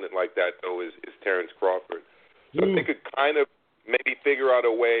opponent like that, though, is Terrence Crawford. So if they could kind of maybe figure out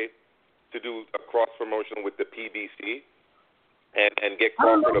a way to do a cross promotion with the PBC and get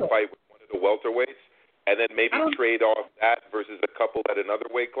Crawford to fight with one of the welterweights, and then maybe trade off that versus a couple at another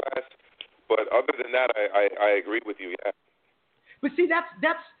weight class. But other than that, I agree with you. Yeah. But see,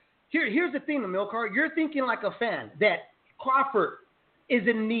 here's the thing, Amilcar. You're thinking like a fan that Crawford is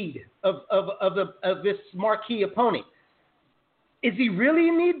in need of this marquee opponent. Is he really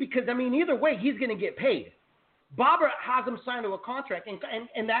in need? Because, I mean, either way, he's going to get paid. Bobber has him signed to a contract,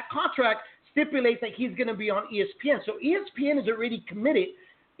 and that contract stipulates that he's going to be on ESPN. So ESPN is already committed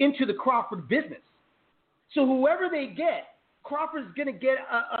into the Crawford business. So whoever they get, Crawford's going to get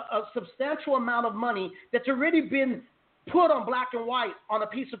a substantial amount of money that's already been put on black and white on a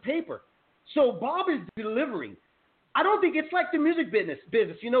piece of paper. So Bob is delivering. I don't think it's like the music business.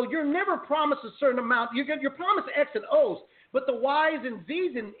 You know, you're never promised a certain amount. You're promised X and O's, but the Y's and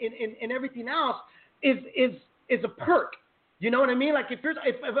Z's and everything else is a perk. You know what I mean? Like if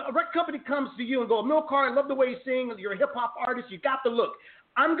a record company comes to you and go, Milcar, I love the way you sing. You're a hip hop artist. You got the look.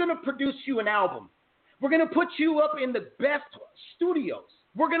 I'm gonna produce you an album. We're gonna put you up in the best studios.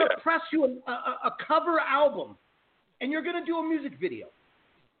 We're gonna press you a cover album, and you're gonna do a music video.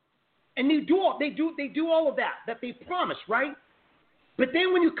 And they do all of that they promise, right? But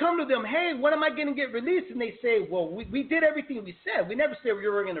then when you come to them, hey, when am I going to get released? And they say, well, we did everything we said. We never said we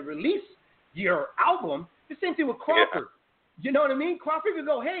were going to release your album. The same thing with Crawford. Yeah. You know what I mean? Crawford could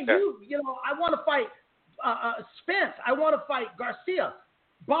go, hey, you know, I want to fight Spence. I want to fight Garcia.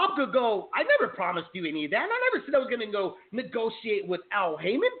 Bob could go, I never promised you any of that. And I never said I was going to go negotiate with Al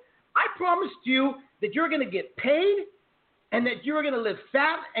Heyman. I promised you that you're going to get paid and that you were going to live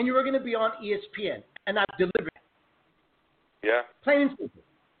fat, and you were going to be on ESPN. And I've delivered it. Yeah. Plain and simple.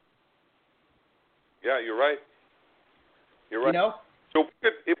 Yeah, you're right. You're right. You know? So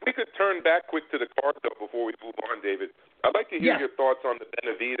if we could turn back quick to the card, though, before we move on, David, I'd like to hear your thoughts on the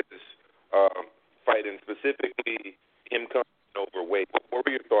Benavidez fight, and specifically him coming overweight. What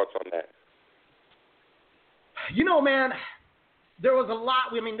were your thoughts on that? You know, man, there was a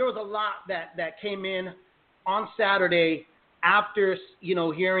lot. I mean, there was a lot that came in on Saturday after, you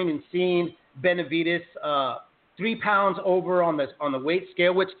know, hearing and seeing Benavidez 3 pounds over on the weight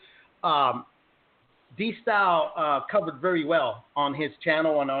scale, which D-Style covered very well on his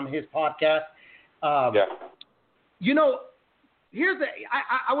channel and on his podcast. You know,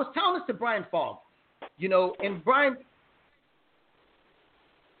 I was telling this to Brian Fogg, you know, and Brian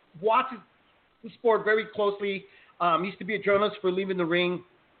watches the sport very closely. Used to be a journalist for Leaving the Ring.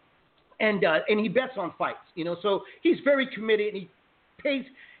 And he bets on fights, you know, so he's very committed, and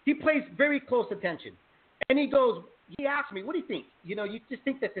he pays very close attention. And he asked me, what do you think? You know, you just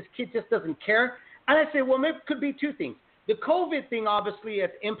think that this kid just doesn't care? And I say, well, maybe it could be two things. The COVID thing obviously has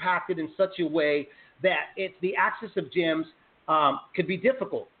impacted in such a way that the access of gyms could be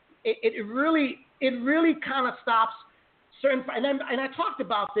difficult. It really kind of stops certain, and I talked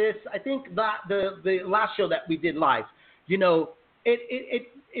about this, I think that the last show that we did live, you know,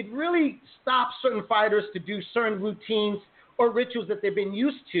 it really stops certain fighters to do certain routines or rituals that they've been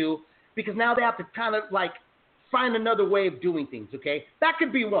used to, because now they have to kind of like find another way of doing things, okay? That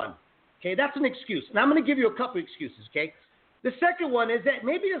could be one, okay? That's an excuse. And I'm going to give you a couple excuses, okay? The second one is that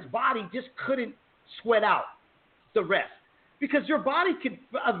maybe his body just couldn't sweat out the rest. Because your body could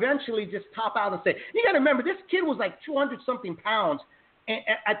eventually just top out and say, you got to remember, this kid was like 200-something pounds, and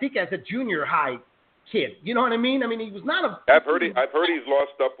I think as a junior high kid. You know what I mean? I mean, he was not a... I've heard he's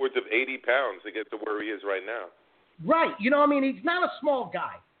lost upwards of 80 pounds to get to where he is right now. Right. You know what I mean? He's not a small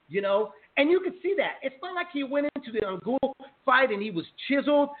guy, you know? And you could see that. It's not like he went into the Angulo fight and he was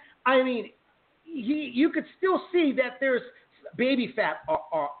chiseled. I mean, you could still see that there's baby fat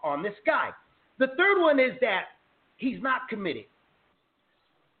on this guy. The third one is that he's not committed.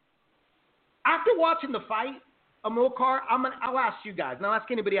 After watching the fight, Amilcar, I'll ask you guys, and I'll ask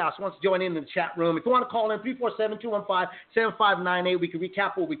anybody else who wants to join in the chat room. If you want to call in, 347-215-7598, we can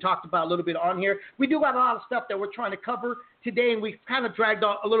recap what we talked about a little bit on here. We do got a lot of stuff that we're trying to cover today, and we've kind of dragged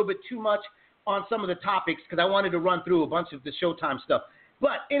on a little bit too much on some of the topics because I wanted to run through a bunch of the Showtime stuff.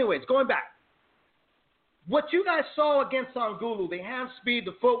 But anyways, going back, what you guys saw against Angulo, the hand speed,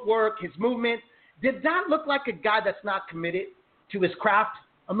 the footwork, his movement, did that look like a guy that's not committed to his craft,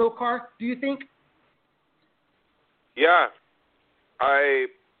 Amilcar, do you think? Yeah.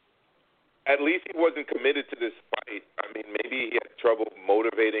 At least he wasn't committed to this fight. I mean, maybe he had trouble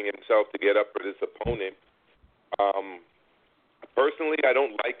motivating himself to get up for this opponent. Personally, I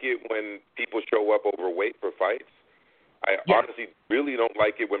don't like it when people show up overweight for fights. I honestly really don't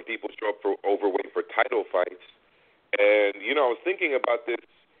like it when people show up for overweight for title fights. And, you know, I was thinking about this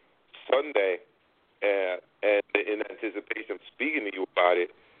Sunday, and in anticipation of speaking to you about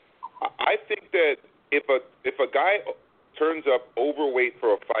it. I think that if a guy turns up overweight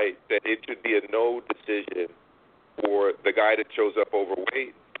for a fight, that it should be a no decision for the guy that shows up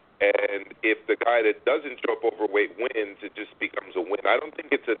overweight. And if the guy that doesn't show up overweight wins, it just becomes a win. I don't think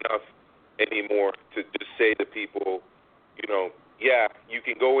it's enough anymore to just say to people, you know, yeah, you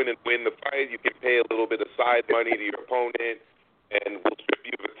can go in and win the fight. You can pay a little bit of side money to your opponent, and we'll strip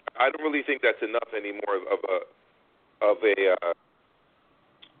you of it. I don't really think that's enough anymore of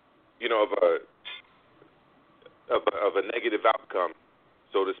a negative outcome,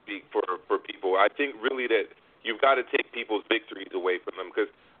 so to speak, for people. I think really that you've got to take people's victories away from them, because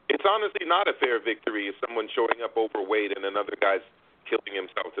it's honestly not a fair victory if someone's showing up overweight and another guy's killing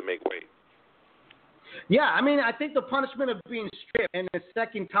himself to make weight. Yeah, I mean, I think the punishment of being stripped and the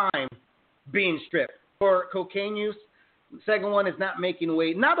second time being stripped for cocaine use, the second one is not making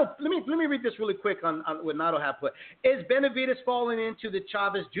weight. Nato, let me read this really quick on what Nato had put. Is Benavidez falling into the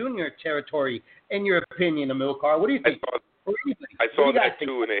Chavez Jr. territory, in your opinion, Amilcar? What do you think? I saw that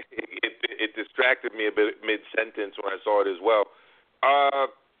too, and it distracted me a bit mid-sentence when I saw it as well.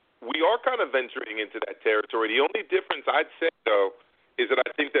 We are kind of venturing into that territory. The only difference I'd say, though, is that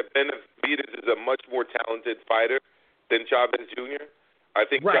I think that Benavidez is a much more talented fighter than Chavez Jr. I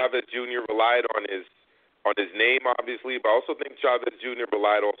think Chavez Jr. relied on his name, obviously, but I also think Chavez Jr.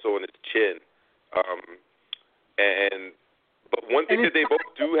 relied also on his chin. But one thing that they both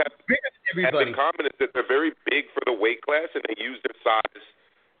do have in common is that they're very big for the weight class, and they use their size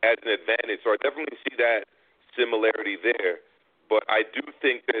as an advantage. So I definitely see that similarity there. But I do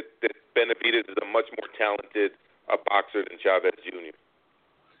think that Benavidez is a much more talented boxer than Chavez Jr.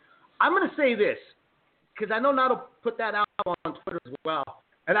 I'm going to say this, because I know Nato put that out on Twitter as well.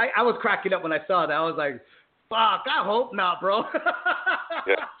 And I was cracking up when I saw that. I was like, fuck, I hope not, bro.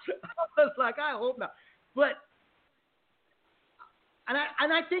 Yeah. I was like, I hope not. But, and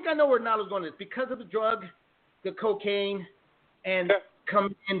I think I know where Nato's going with this. Because of the drug, the cocaine, and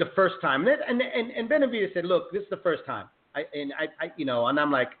coming in the first time. And Benavidez said, look, this is the first time. And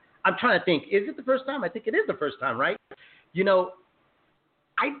I'm like, I'm trying to think, is it the first time? I think it is the first time, right? You know,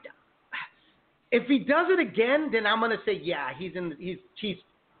 if he does it again, then I'm going to say, yeah, he's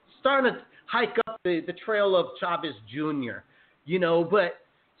starting to hike up the trail of Chavez Jr., you know, but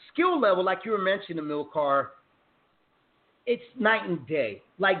skill level, like you were mentioning, Amilcar, it's night and day.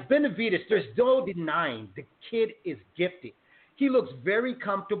 Like Benavidez, there's no denying the kid is gifted. He looks very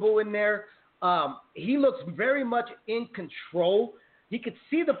comfortable in there. He looks very much in control. He could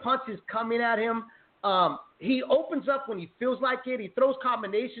see the punches coming at him. He opens up when he feels like it. He throws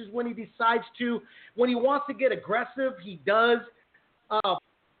combinations when he decides to. When he wants to get aggressive, he does.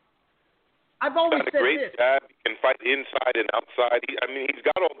 I've always said this. Great jab. He can fight inside and outside. He's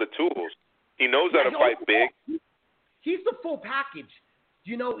got all the tools. He knows how to fight big. He's the full package.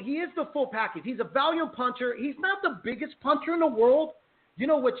 You know, he is the full package. He's a volume puncher. He's not the biggest puncher in the world, you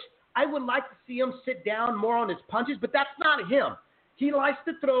know, which I would like to see him sit down more on his punches, but that's not him. He likes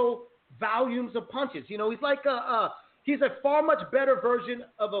to throw volumes of punches. You know, he's like he's a far much better version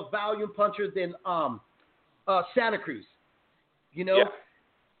of a volume puncher than Santa Cruz. You know,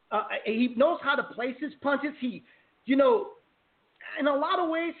 he knows how to place his punches. He, you know, in a lot of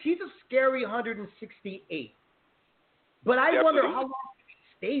ways, he's a scary 168. But I wonder how long he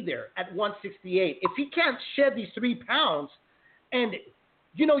can stay there at 168 if he can't shed these 3 pounds. And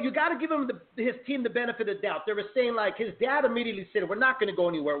you know, you got to give him his team the benefit of the doubt. They were saying, like, his dad immediately said, we're not going to go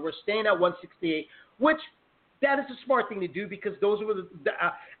anywhere. We're staying at 168, which that is a smart thing to do because those were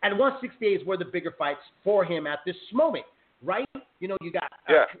at 168 is where the bigger fights for him at this moment, right? You know, you got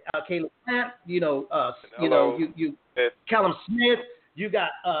Caleb Plant, you Callum Smith, you got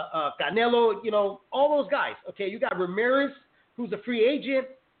Canelo, you know, all those guys. Okay, you got Ramirez, who's a free agent.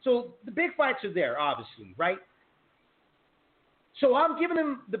 So the big fights are there, obviously, right? So I'm giving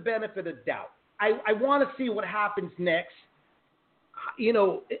him the benefit of doubt. I want to see what happens next. You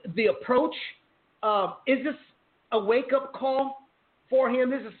know, the approach. Is this a wake-up call for him?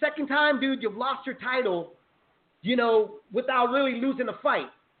 This is the second time, dude, you've lost your title, you know, without really losing a fight.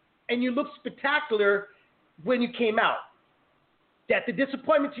 And you looked spectacular when you came out. That the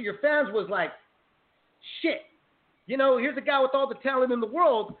disappointment to your fans was like, shit. You know, here's a guy with all the talent in the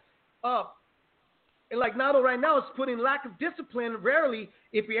world. And like Nato right now is putting lack of discipline rarely,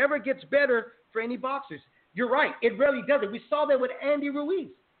 if he ever gets better for any boxers. You're right. It rarely does it. We saw that with Andy Ruiz.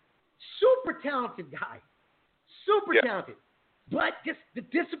 Super talented guy. Super talented. But just the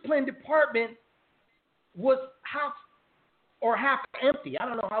discipline department was half empty. I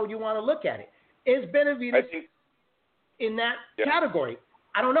don't know how you want to look at it. Is Benavidez in that category?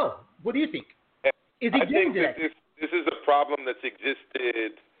 I don't know. What do you think? Is he getting to that? This is a problem that's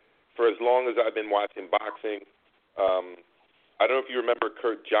existed for as long as I've been watching boxing. I don't know if you remember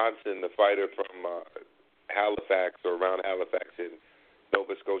Kurt Johnson, the fighter from Halifax or around Halifax in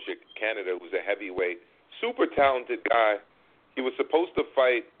Nova Scotia, Canada, who's a heavyweight, super talented guy. He was supposed to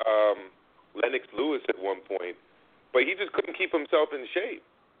fight Lennox Lewis at one point, but he just couldn't keep himself in shape,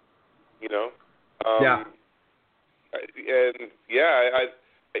 you know?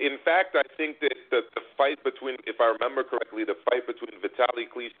 In fact, I think that the fight between, if I remember correctly, the fight between Vitaly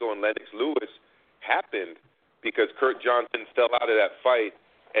Klitschko and Lennox Lewis happened because Kurt Johnson fell out of that fight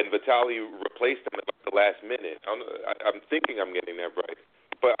and Vitaly replaced him at the last minute. I'm thinking I'm getting that right.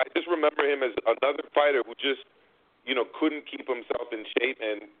 But I just remember him as another fighter who just, you know, couldn't keep himself in shape,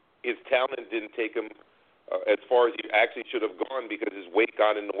 and his talent didn't take him as far as he actually should have gone because his weight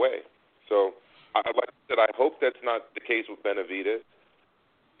got in the way. So, like I said, I hope that's not the case with Benavidez.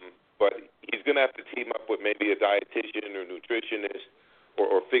 But he's going to have to team up with maybe a dietitian or nutritionist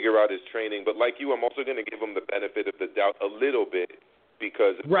or figure out his training. But like you, I'm also going to give him the benefit of the doubt a little bit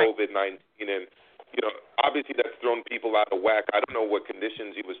because of COVID-19. And, you know, obviously that's thrown people out of whack. I don't know what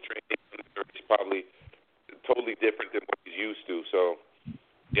conditions he was training under. It's probably totally different than what he's used to. So,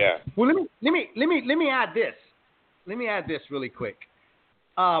 yeah. Well, let me add this. Let me add this really quick.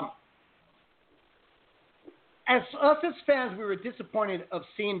 As fans, we were disappointed of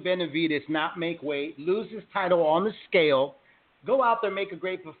seeing Benavidez not make weight, lose his title on the scale, go out there, make a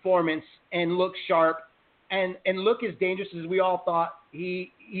great performance, and look sharp, and look as dangerous as we all thought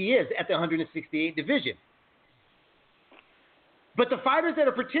he is at the 168 division. But the fighters that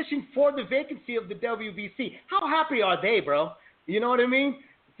are petitioning for the vacancy of the WBC, how happy are they, bro? You know what I mean?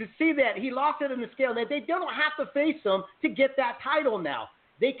 To see that he lost it on the scale, that they don't have to face him to get that title now.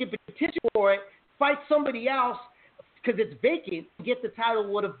 They can petition for it, fight somebody else because it's vacant, get the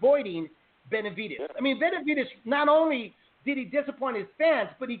title with avoiding Benavidez. I mean, Benavidez, not only did he disappoint his fans,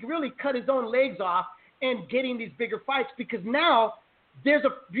 but he really cut his own legs off and getting these bigger fights because now there's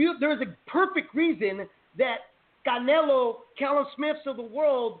a perfect reason that Canelo, Callum Smiths of the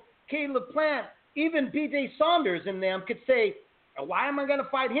world, Caleb Plant, even BJ Saunders and them could say, why am I going to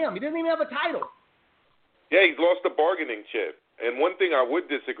fight him? He doesn't even have a title. Yeah, he's lost a bargaining chip. And one thing I would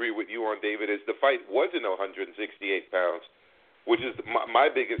disagree with you on, David, is the fight wasn't 168 pounds, which is my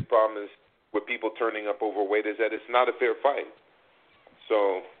biggest problem is with people turning up overweight is that it's not a fair fight.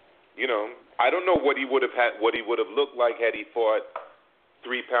 So, you know, I don't know what he would have looked like had he fought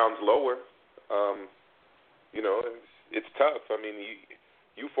 3 pounds lower. You know, it's tough. I mean,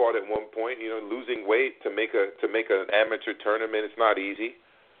 you fought at one point. You know, losing weight to make an amateur tournament, it's not easy.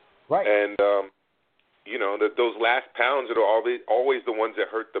 Right. And you know, those last pounds are always the ones that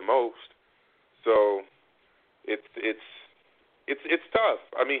hurt the most. So it's tough.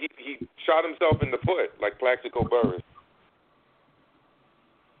 I mean, he shot himself in the foot like Plaxico Burress.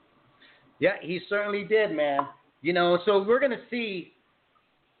 Yeah, he certainly did, man. You know, so we're going to see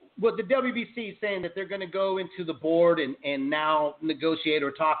what the WBC is saying, that they're going to go into the board and now negotiate or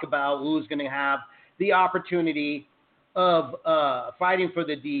talk about who's going to have the opportunity of fighting for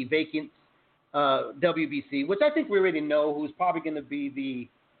the vacant WBC, which I think we already know who's probably going to be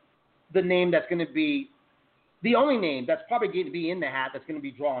the name that's going to be the only name that's probably going to be in the hat that's going to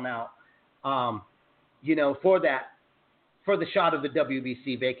be drawn out, for the shot of the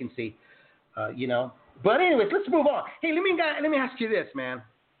WBC vacancy, But anyways, let's move on. Hey, let me ask you this, man.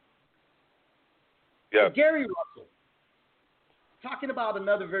 Yeah. Gary Russell, talking about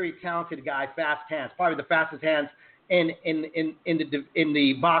another very talented guy, fast hands, probably the fastest hands in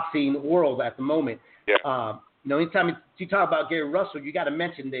the boxing world at the moment. Yeah. Anytime you talk about Gary Russell, you got to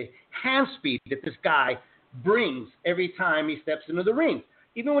mention the hand speed that this guy brings every time he steps into the ring.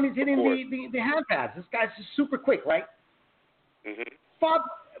 Even when he's hitting the hand pads, this guy's just super quick, right? Mm-hmm. Fought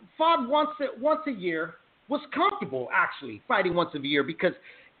once a year, was comfortable actually fighting once a year, because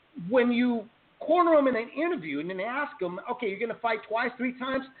when you corner him in an interview and then they ask him, okay, you're going to fight twice, 3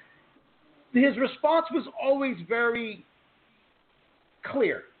 times, his response was always very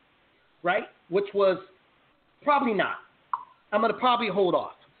clear, right? Which was probably not. I'm going to probably hold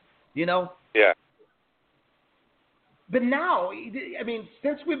off, Yeah. But now,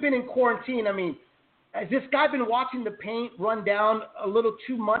 since we've been in quarantine, has this guy been watching the paint run down a little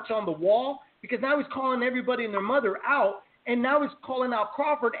too much on the wall? Because now he's calling everybody and their mother out, and now he's calling out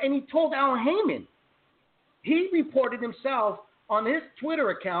Crawford, and he told Al Heyman. He reported himself on his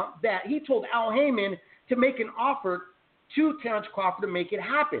Twitter account that he told Al Heyman to make an offer to Terrence Crawford to make it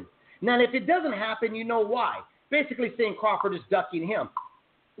happen. Now, if it doesn't happen, you know why. Basically saying Crawford is ducking him.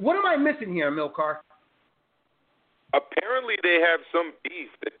 What am I missing here, Milcar? Apparently, they have some beef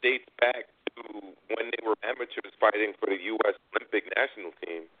that dates back to when they were amateurs fighting for the U.S. Olympic national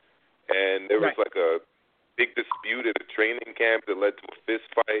team. And there was like a big dispute at a training camp that led to a fist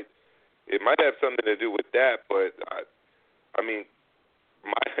fight. It might have something to do with that, but,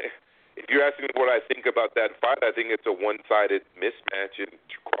 if you're asking me what I think about that fight, I think it's a one-sided mismatch in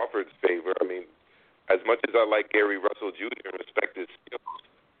Crawford's favor. As much as I like Gary Russell Jr. and respect his skills,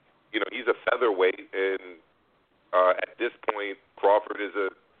 he's a featherweight, and at this point, Crawford is a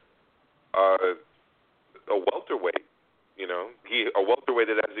welterweight. A welterweight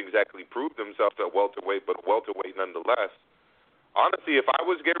that hasn't exactly proved himself at welterweight, but a welterweight nonetheless. Honestly, if I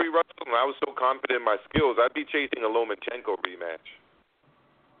was Gary Russell and I was so confident in my skills, I'd be chasing a Lomachenko rematch.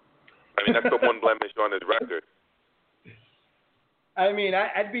 That's the one blemish on his record.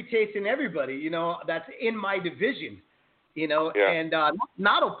 I'd be chasing everybody, that's in my division, Yeah. And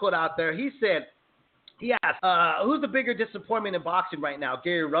Nato put out there, he asked, who's the bigger disappointment in boxing right now,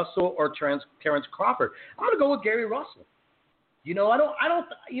 Gary Russell or Terrence Crawford? I'm going to go with Gary Russell. I don't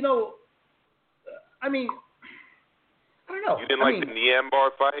know. You didn't like the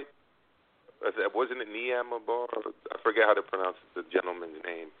Niambar fight? Wasn't it Niambar? I forget how to pronounce the gentleman's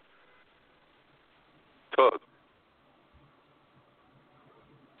name. Tug.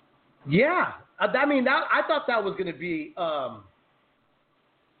 Yeah. I thought that was going to be I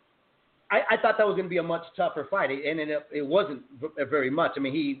thought that was going to be a much tougher fight, and it wasn't very much.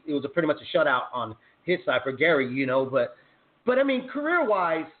 It was pretty much a shutout on his side for Gary, But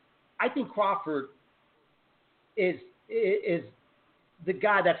career-wise, I think Crawford is the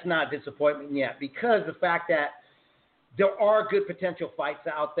guy that's not disappointment yet, because the fact that there are good potential fights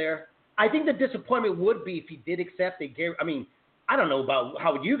out there. I think the disappointment would be if he did accept a Gary. I don't know about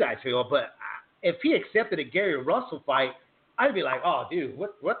how you guys feel, but if he accepted a Gary Russell fight, I'd be like, oh, dude,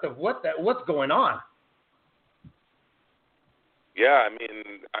 what's going on? Yeah,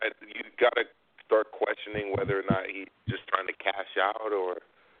 you got to start questioning whether or not he's just trying to cash out, or,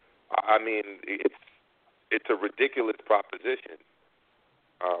 it's a ridiculous proposition.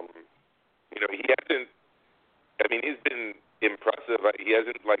 He hasn't. He's been impressive. He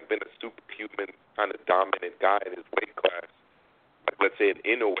hasn't been a superhuman kind of dominant guy in his weight class. Let's say in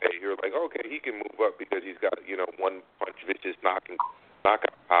Inoue, you're like, okay, he can move up because he's got one punch vicious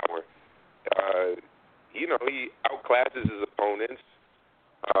knockout power. He outclasses his opponents.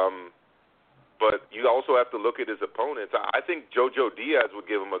 But you also have to look at his opponents. I think Jojo Diaz would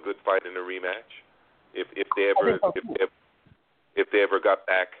give him a good fight in a rematch if they ever got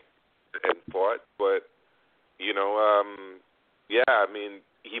back and fought. But he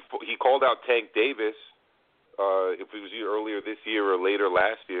called out Tank Davis. If it was earlier this year or later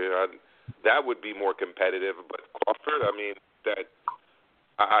last year, that would be more competitive. But Crawford,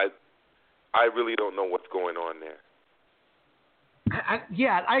 I really don't know what's going on there.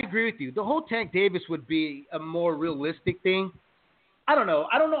 I agree with you. The whole Tank Davis would be a more realistic thing. I don't know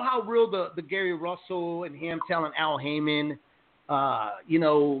how real the Gary Russell and him telling Al Heyman,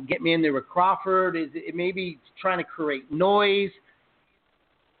 get me in there with Crawford. Is it maybe trying to create noise?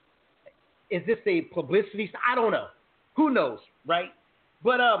 Is this a publicity? I don't know. Who knows, right?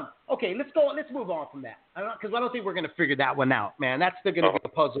 But okay, let's go. Let's move on from that because I don't think we're going to figure that one out, man. That's still going to be a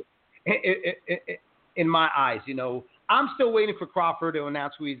puzzle in my eyes. You know, I'm still waiting for Crawford to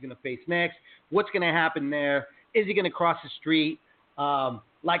announce who he's going to face next. What's going to happen there? Is he going to cross the street?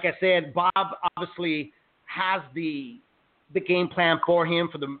 Like I said, Bob obviously has the game plan for him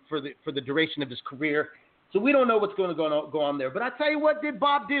for the duration of his career. So we don't know what's going to go on there. But I tell you what did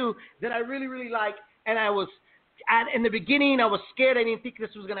Bob do that I really, really like, and in the beginning, I was scared. I didn't think this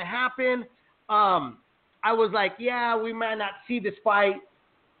was going to happen. I was like, yeah, we might not see this fight.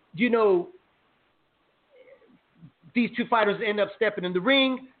 You know, these two fighters end up stepping in the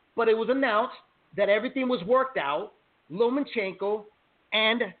ring, but it was announced that everything was worked out. Lomachenko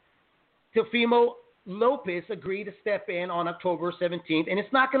and Teofimo Lopez agreed to step in on October 17th, and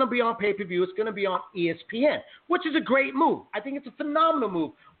it's not going to be on pay-per-view. It's going to be on ESPN, which is a great move. I think it's a phenomenal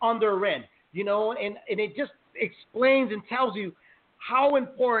move on their end, you know, and it just explains and tells you how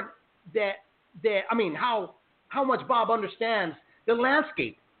important how much Bob understands the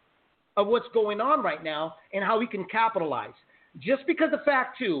landscape of what's going on right now and how he can capitalize. Just because the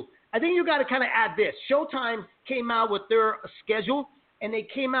fact, too, I think you got to kind of add this. Showtime came out with their schedule, and they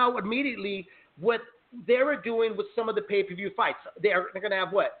came out immediately with they were doing with some of the pay-per-view fights. They're going to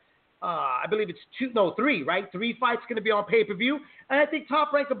have what? I believe it's 3, right? 3 fights going to be on pay-per-view. And I think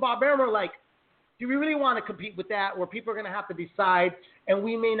Top Rank and Bob Arum are like, do we really want to compete with that where people are going to have to decide and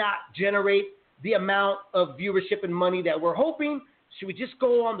we may not generate the amount of viewership and money that we're hoping? Should we just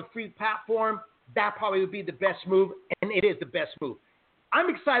go on the free platform? That probably would be the best move, and it is the best move. I'm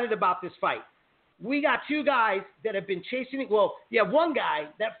excited about this fight. We got 2 guys that have been chasing it. Well, yeah, one guy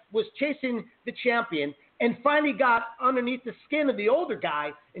that was chasing the champion and finally got underneath the skin of the older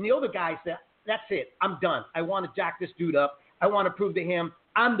guy, and the older guy said, that's it. I'm done. I want to jack this dude up. I want to prove to him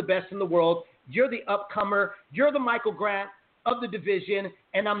I'm the best in the world. You're the upcomer. You're the Michael Grant of the division,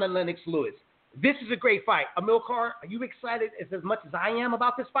 and I'm the Lennox Lewis. This is a great fight. Amilcar, are you excited as much as I am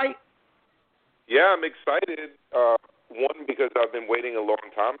about this fight? Yeah, I'm excited. 1, because I've been waiting a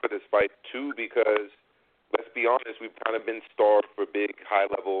long time for this fight. 2, because, let's be honest, we've kind of been starved for big,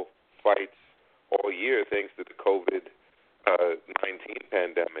 high-level fights all year thanks to the COVID-19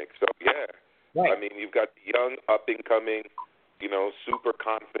 pandemic. So, yeah. Right. I mean, you've got the young, up-and-coming, you know, super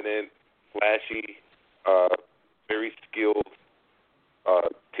confident, flashy, very skilled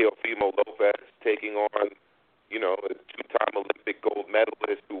Teofimo Lopez taking on, you know, a 2-time Olympic gold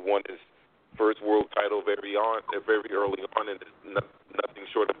medalist who won his first world title very early on, and is nothing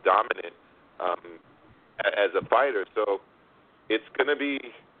short of dominant as a fighter. So it's going to be,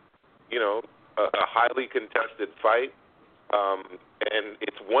 you know, a highly contested fight, and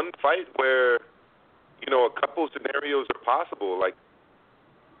it's one fight where, you know, a couple scenarios are possible. Like,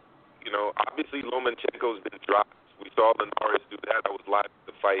 you know, obviously Lomachenko's been dropped. We saw Linares do that. I was live at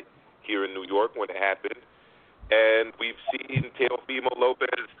the fight here in New York when it happened. And we've seen Teofimo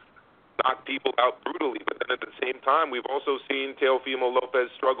Lopez knock people out brutally. But then at the same time, we've also seen Teofimo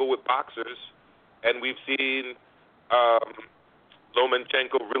Lopez struggle with boxers. And we've seen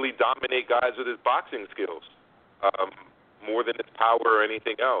Lomachenko really dominate guys with his boxing skills more than his power or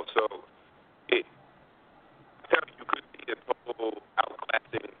anything else. So you could see a total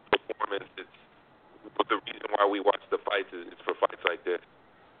outclassing performance. But the reason why we watch the fights is for fights like this.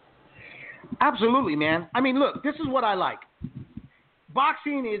 Absolutely, man. I mean, look, this is what I like.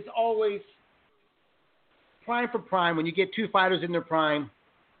 Boxing is always prime for prime. When you get 2 fighters in their prime,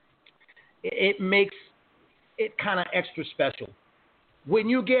 it makes it kind of extra special. When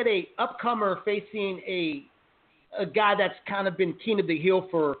you get a upcomer facing a guy that's kind of been king of the hill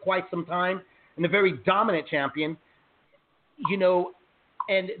for quite some time and a very dominant champion, you know,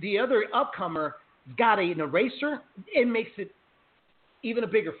 and the other upcomer got an eraser, it makes it even a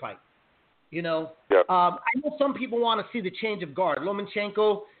bigger fight. You know, yep. I know some people want to see the change of guard.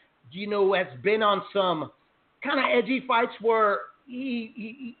 Lomachenko, you know, has been on some kind of edgy fights where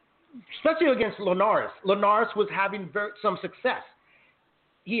he especially against Linares. Linares was having some success.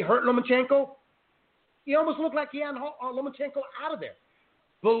 He hurt Lomachenko. He almost looked like he had Lomachenko out of there.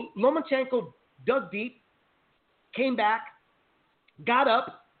 But Lomachenko dug deep, came back, got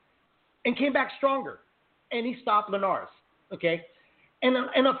up, and came back stronger. And he stopped Linares. Okay? And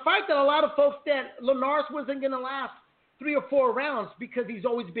a fight that a lot of folks that Linares wasn't going to last 3 or 4 rounds because he's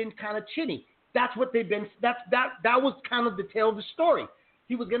always been kind of chinny. That's what they've been. That was kind of the tale of the story.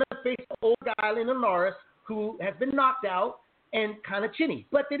 He was going to face an old guy in Linares who has been knocked out and kind of chinny.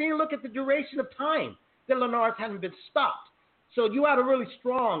 But they didn't look at the duration of time that Linares hadn't been stopped. So you had a really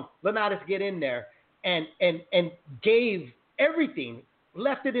strong Linares get in there and gave everything,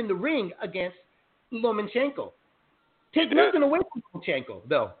 left it in the ring against Lomachenko. Take nothing away from Lomachenko,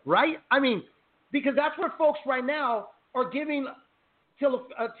 though, right? I mean, because that's where folks right now are giving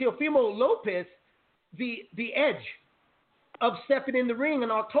Teofimo Lopez the edge of stepping in the ring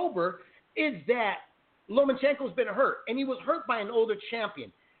in October, is that Lomachenko's been hurt, and he was hurt by an older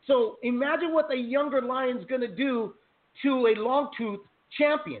champion. So imagine what the younger Lion's going to do to a long-tooth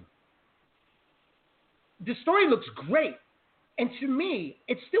champion. The story looks great. And to me,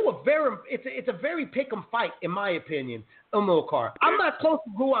 it's still a very pick-em fight, in my opinion, Amilcar. I'm not close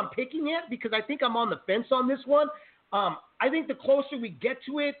to who I'm picking yet because I think I'm on the fence on this one. I think the closer we get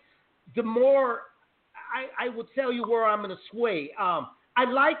to it, the more I will tell you where I'm going to sway. I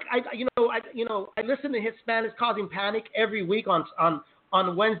listen to Hispanics Causing Panic every week on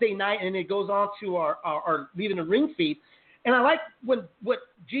Wednesday night, and it goes on to our Leaving the Ring feed. And I like what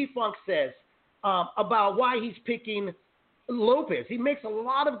G-Funk says about why he's picking Lopez. He makes a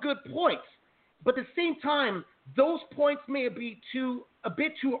lot of good points, but at the same time, those points may be a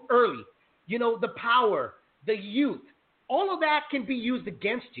bit too early. You know, the power, the youth, all of that can be used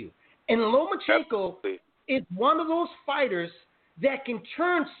against you. And Lomachenko is one of those fighters that can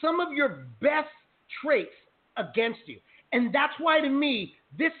turn some of your best traits against you. And that's why, to me,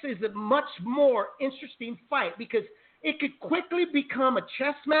 this is a much more interesting fight because it could quickly become a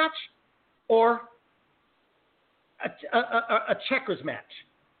chess match or a checkers match.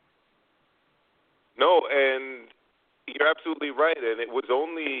 No, and you're absolutely right. And it was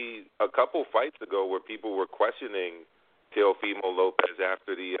only a couple fights ago where people were questioning Teofimo Lopez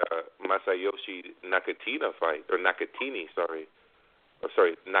after the Masayoshi Nakatani fight, or Nakatani, sorry.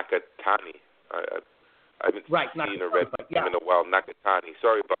 Nakatani. I haven't seen or read him in a while. Nakatani.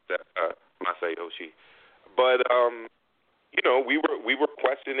 Sorry about that, Masayoshi. But we were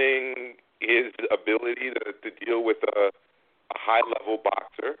questioning his ability to deal with a high-level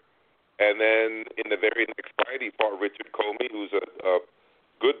boxer. And then in the very next fight, he fought Richard Comey, who's a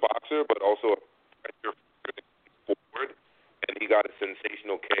good boxer, but also a pressure forward, and he got a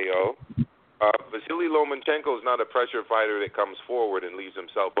sensational KO. Vasily Lomachenko is not a pressure fighter that comes forward and leaves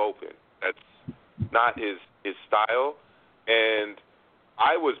himself open. That's not his style. And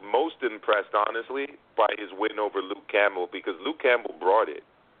I was most impressed, honestly, by his win over Luke Campbell because Luke Campbell brought it.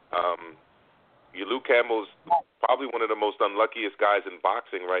 Luke Campbell's probably one of the most unluckiest guys in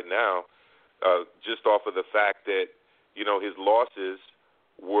boxing right now, just off of the fact that, his losses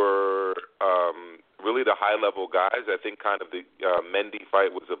were really the high-level guys. I think kind of the Mendy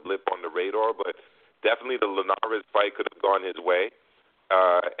fight was a blip on the radar, but definitely the Linares fight could have gone his way.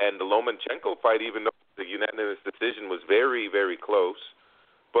 And the Lomachenko fight, even though the unanimous decision was very, very close,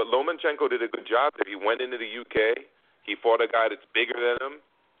 but Lomachenko did a good job there. He went into the UK. He fought a guy that's bigger than him,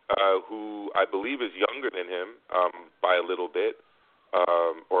 who I believe is younger than him by a little bit,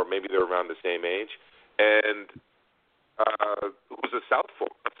 or maybe they're around the same age, and who's a southpaw.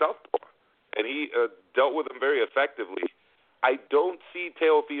 And he dealt with him very effectively. I don't see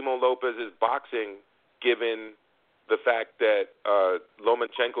Teofimo Lopez's boxing, given the fact that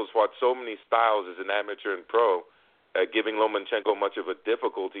Lomachenko's fought so many styles as an amateur and pro, giving Lomachenko much of a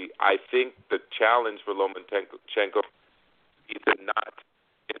difficulty. I think the challenge for Lomachenko is to not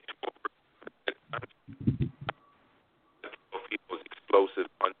get Teofimo's explosive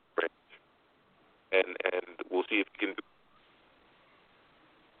punch range, and we'll see if he can do.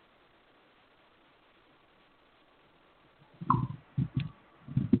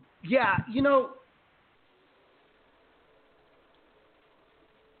 Yeah,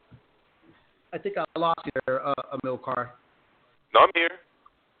 I think I lost you there, Amilcar. No, I'm here.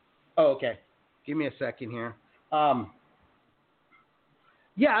 Oh, okay. Give me a second here.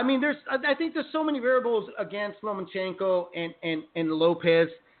 Yeah, I mean, I think there's so many variables against Lomachenko and Lopez,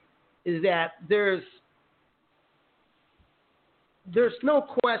 is that there's no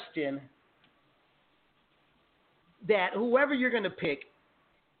question that whoever you're going to pick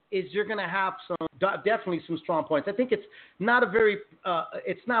you're going to have definitely some strong points. I think it's not very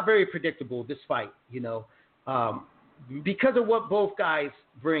predictable, this fight, because of what both guys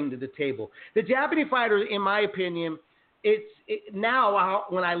bring to the table. The Japanese fighter, in my opinion, now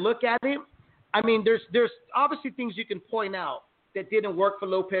when I look at it, I mean, there's obviously things you can point out that didn't work for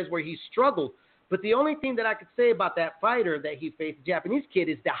Lopez where he struggled. But the only thing that I could say about that fighter that he faced, the Japanese kid,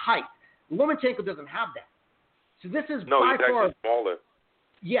 is the height. Lomachenko doesn't have that. So this is by he's far actually smaller.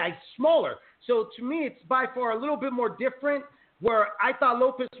 Yeah, he's smaller. So to me, it's by far a little bit more different, where I thought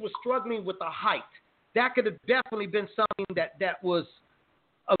Lopez was struggling with the height. That could have definitely been something that was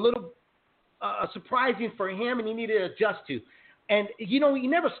a little surprising for him, and he needed to adjust to. And, he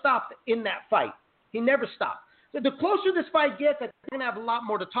never stopped in that fight. He never stopped. So the closer this fight gets, I think we're going to have a lot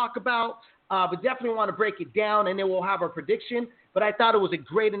more to talk about. But definitely want to break it down, and then we'll have our prediction. But I thought it was a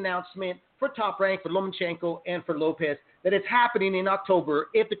great announcement for Top Rank, for Lomachenko, and for Lopez that it's happening in October.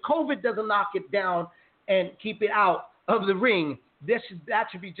 If the COVID doesn't knock it down and keep it out of the ring, that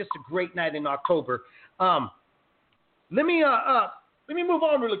should be just a great night in October. Let me move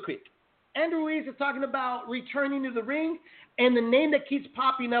on really quick. Andrew Ruiz is talking about returning to the ring, and the name that keeps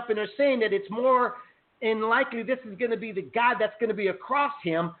popping up, and they're saying that it's more than likely this is going to be the guy that's going to be across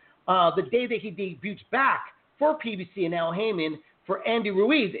him the day that he debuts back for PBC and Al Heyman for Andy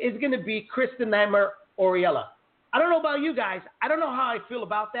Ruiz is going to be Kristen Nightmare Arreola. I don't know about you guys. I don't know how I feel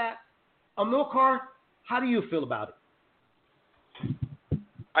about that. Amilcar, how do you feel about it?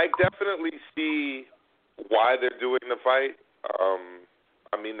 I definitely see why they're doing the fight.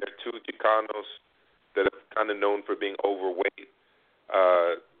 I mean, they're two Chicanos that are kind of known for being overweight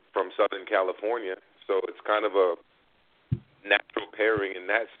from Southern California. So it's kind of a natural pairing in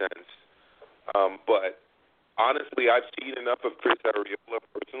that sense. But honestly, I've seen enough of Chris Arreola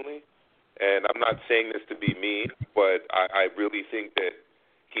personally, and I'm not saying this to be mean, but I really think that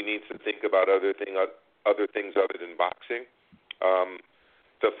he needs to think about other things other than boxing.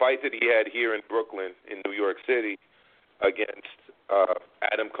 The fight that he had here in Brooklyn, in New York City, against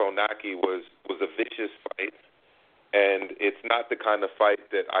Adam Konaki was a vicious fight, and it's not the kind of fight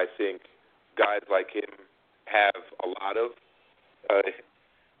that I think guys like him have a lot of.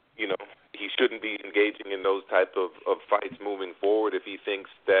 He shouldn't be engaging in those type of fights moving forward if he thinks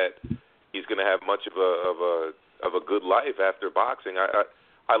that he's going to have much of a good life after boxing.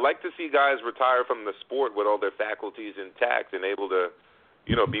 I like to see guys retire from the sport with all their faculties intact and able to,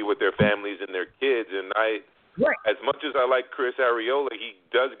 be with their families and their kids. And as much as I like Chris Arreola, he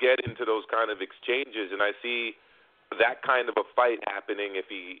does get into those kind of exchanges, and I see that kind of a fight happening if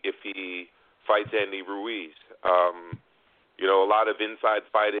he fights Andy Ruiz. A lot of inside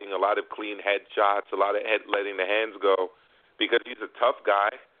fighting, a lot of clean headshots, a lot of letting the hands go, because he's a tough guy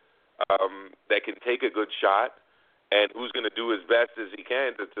that can take a good shot and who's going to do his best as he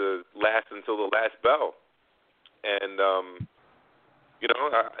can to last until the last bell. And,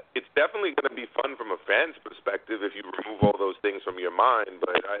 it's definitely going to be fun from a fan's perspective if you remove all those things from your mind.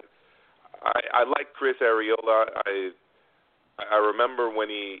 But I like Chris Arreola. I remember when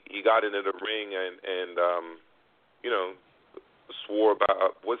he got into the ring and swore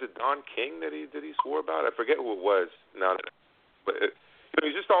about, was it Don King that he swore about? I forget who it was now. But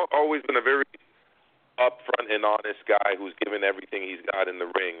he's just always been a very upfront and honest guy who's given everything he's got in the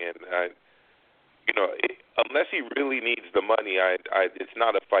ring. And unless he really needs the money, it's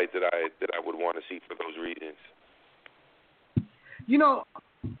not a fight that I would want to see for those reasons.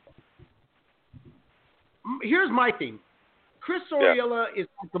 Here's my thing. Chris Arreola is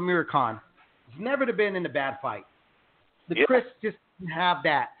like Amir Khan. He's never been in a bad fight. Chris just didn't have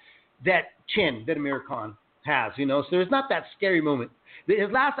that chin that Amir Khan has, so there's not that scary moment.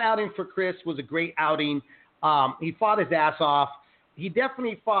 His last outing for Chris was a great outing. He fought his ass off. He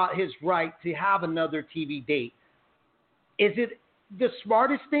definitely fought his right to have another TV date. Is it the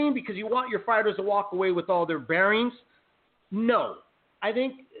smartest thing because you want your fighters to walk away with all their bearings? No. I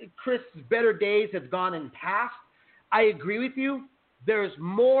think Chris' better days have gone and passed. I agree with you. There's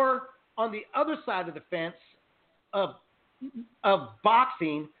more on the other side of the fence of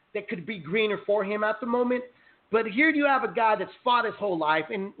boxing that could be greener for him at the moment. But here you have a guy that's fought his whole life,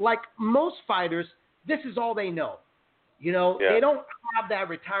 and like most fighters, this is all they know. They don't have that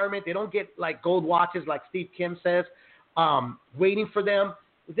retirement. They don't get like gold watches like Steve Kim says, waiting for them.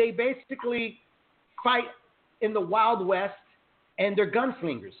 They basically fight in the Wild West, and they're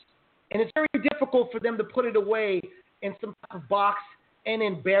gunslingers. And it's very difficult for them to put it away in some type of box and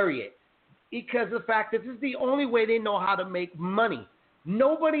then bury it, because of the fact that this is the only way they know how to make money.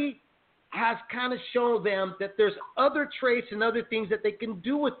 Nobody has kind of shown them that there's other traits and other things that they can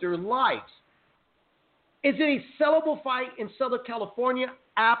do with their lives. Is it a sellable fight in Southern California?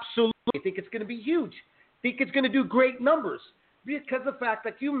 Absolutely. I think it's going to be huge. I think it's going to do great numbers because of the fact,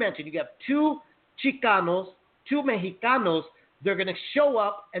 like you mentioned, you have two Chicanos, two Mexicanos. They're going to show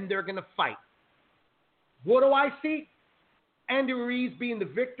up and they're going to fight. What do I see? Andy Ruiz being the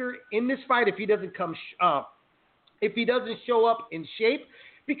victor in this fight if he doesn't show up in shape,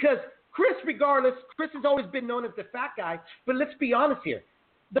 because Chris has always been known as the fat guy, but let's be honest here,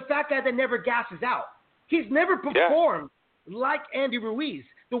 the fat guy that never gasses out. He's never performed like Andy Ruiz.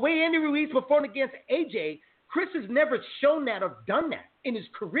 The way Andy Ruiz performed against AJ, Chris has never shown that or done that in his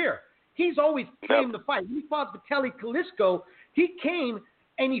career. He's always came to fight. When he fought Vitaly Klitschko, he came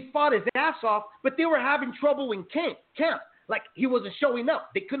and he fought his ass off, but they were having trouble in camp. like he wasn't showing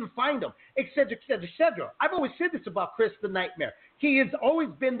up. They couldn't find him, et cetera, et cetera, et cetera. I've always said this about Chris the Nightmare. He has always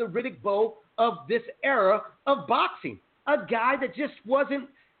been the Riddick Bowe of this era of boxing, a guy that just wasn't,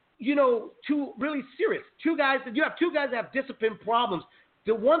 too really serious. You have two guys that have discipline problems.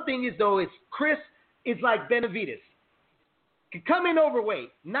 The one thing is, though, is Chris is like Benavidez. Can come in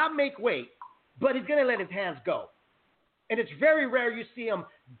overweight, not make weight, but he's going to let his hands go. And it's very rare you see him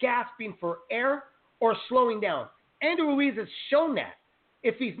gasping for air or slowing down. Andy Ruiz has shown that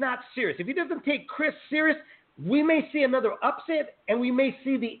if he's not serious. If he doesn't take Chris serious, we may see another upset, and we may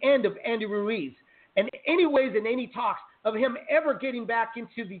see the end of Andy Ruiz. And anyways, in any talks of him ever getting back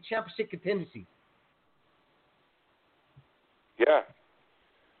into the championship contendency. Yeah.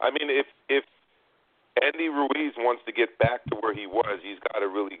 I mean, if Andy Ruiz wants to get back to where he was, he's got to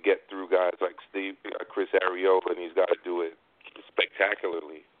really get through guys like Chris Arreola, and he's got to do it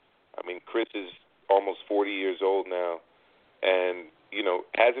spectacularly. I mean, Chris is almost 40 years old now, and,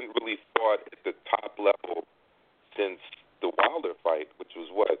 hasn't really fought at the top level since the Wilder fight, which was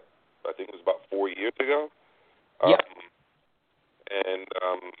I think it was about 4 years ago. Yeah.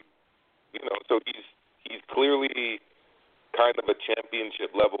 So he's clearly kind of a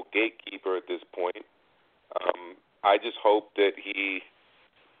championship level gatekeeper at this point. I just hope that he,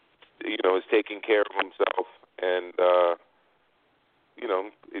 is taking care of himself, and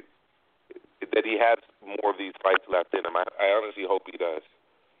that he has more of these fights left in him. I honestly hope he does.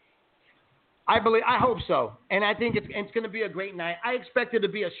 I hope so, and I think it's going to be a great night. I expect it to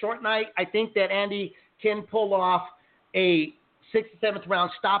be a short night. I think that Andy can pull off a 6th to 7th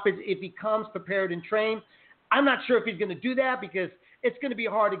round stoppage if he comes prepared and trained. I'm not sure if he's going to do that because it's going to be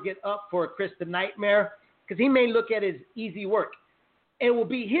hard to get up for Chris the Nightmare because he may look at his easy work. It will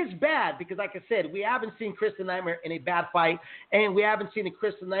be his bad because, like I said, we haven't seen Chris the Nightmare in a bad fight, and we haven't seen a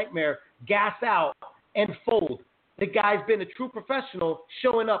Chris the Nightmare gas out and fold. The guy's been a true professional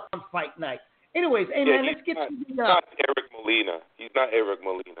showing up on fight night. Anyways, man, let's get to the... He's not Eric Molina. He's not Eric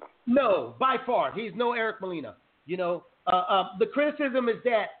Molina. No, by far. He's no Eric Molina. The criticism is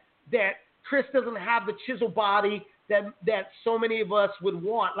that Chris doesn't have the chisel body that so many of us would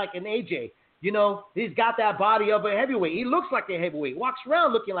want, like an AJ. He's got that body of a heavyweight. He looks like a heavyweight, walks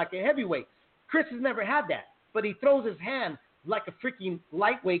around looking like a heavyweight. Chris has never had that, but he throws his hand like a freaking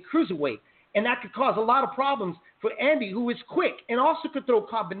lightweight cruiserweight, and that could cause a lot of problems for Andy, who is quick and also could throw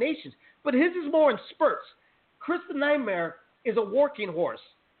combinations. But his is more in spurts. Chris the Nightmare is a working horse,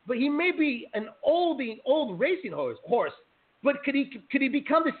 but he may be an old racing horse. But could he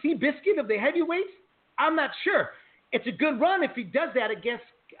become the Seabiscuit of the heavyweights? I'm not sure. It's a good run if he does that against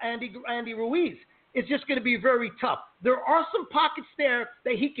Andy Ruiz. It's just going to be very tough. There are some pockets there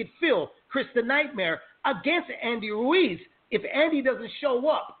that he could fill, Chris the Nightmare, against Andy Ruiz if Andy doesn't show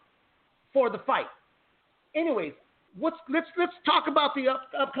up for the fight. Anyways, let's talk about the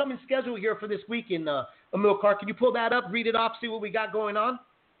upcoming schedule here for this weekend, Amilcar. Can you pull that up, read it off, see what we got going on?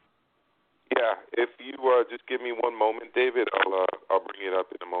 Yeah, if you just give me one moment, David, I'll bring it up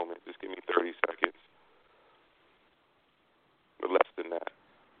in a moment. Just give me 30 seconds. Or less than that.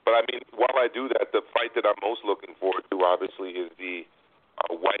 But, I mean, while I do that, the fight that I'm most looking forward to, obviously, is the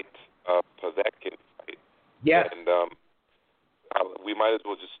White Povetkin fight. Yes. And we might as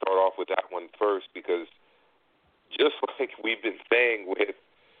well just start off with that one first because just like we've been saying with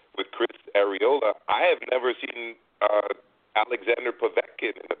Chris Arreola, I have never seen Alexander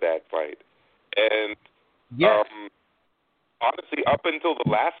Povetkin in a bad fight. And yes. Honestly, up until the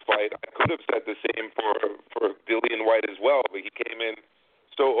last fight, I could have said the same for Dillian White as well, but he came in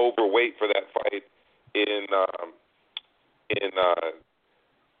so overweight for that fight in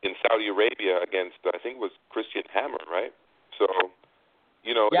Saudi Arabia against, I think it was Christian Hammer, right? So,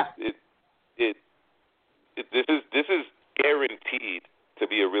 yeah. This is guaranteed to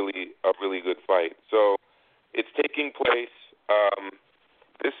be a really good fight. So, it's taking place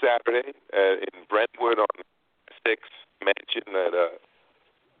this Saturday in Brentwood on 6 Mansion that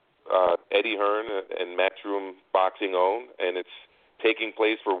Eddie Hearn and Matchroom Boxing own, and it's taking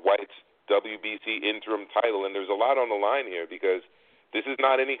place for White's WBC interim title. And there's a lot on the line here because this is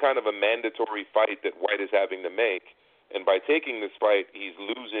not any kind of a mandatory fight that White is having to make. And by taking this fight, he's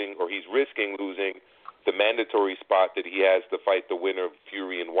risking losing the mandatory spot that he has to fight the winner of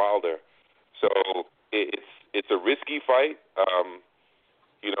Fury and Wilder. So it's a risky fight.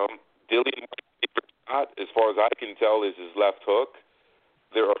 Dillian White's favorite shot, as far as I can tell, is his left hook.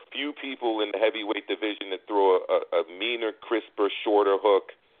 There are few people in the heavyweight division that throw a meaner, crisper, shorter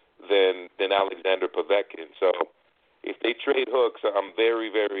hook than Alexander Povetkin. So if they trade hooks, I'm very,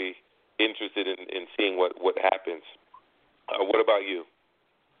 very interested in seeing what happens. What about you?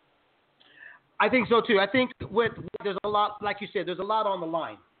 I think so too. I think there's a lot, like you said, there's a lot on the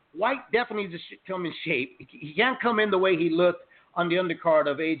line. White definitely needs to come in shape. He can't come in the way he looked on the undercard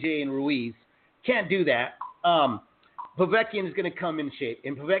of AJ and Ruiz. Can't do that. Povetkin is going to come in shape.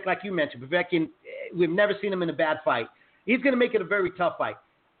 And Povetkin, like you mentioned, Povetkin, we've never seen him in a bad fight. He's going to make it a very tough fight.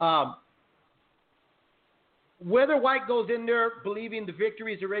 Whether White goes in there believing the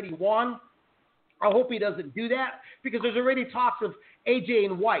victory is already won, I hope he doesn't do that, because there's already talks of AJ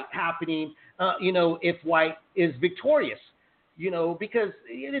and White happening, if White is victorious. Because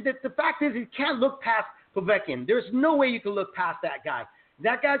the fact is, you can't look past Povetkin. There's no way you can look past that guy.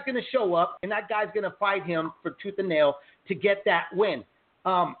 That guy's going to show up, and that guy's going to fight him for tooth and nail to get that win.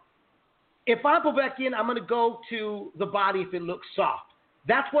 If I'm Povetkin, I'm going to go to the body if it looks soft.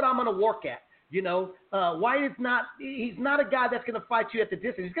 That's what I'm going to work at. White is he's not a guy that's going to fight you at the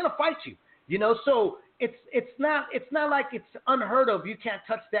distance. He's going to fight you. So it's not like it's unheard of. You can't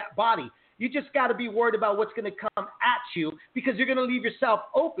touch that body. You just got to be worried about what's going to come at you, because you're going to leave yourself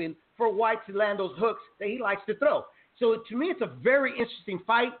open for White to land those hooks that he likes to throw. So to me, it's a very interesting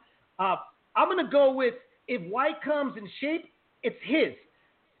fight. I'm going to go with, if White comes in shape, it's his.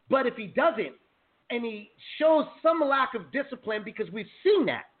 But if he doesn't, and he shows some lack of discipline, because we've seen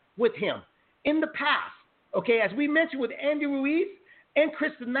that with him in the past, okay, as we mentioned with Andy Ruiz and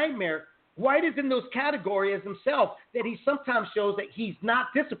Chris the Nightmare, White is in those categories himself, that he sometimes shows that he's not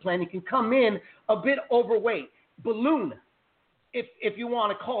disciplined. He can come in a bit overweight, balloon, if you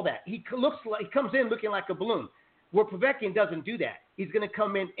want to call that. He comes in looking like a balloon, where Povetkin doesn't do that. He's going to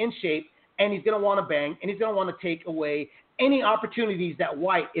come in shape, and he's going to want to bang, and he's going to want to take away any opportunities that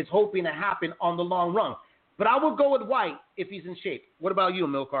White is hoping to happen on the long run. But I will go with White if he's in shape. What about you,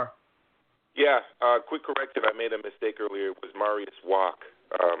 Milcar? Yeah, quick correction. I made a mistake earlier. It was Marius Wach,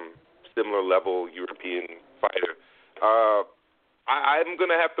 similar level European fighter. I'm going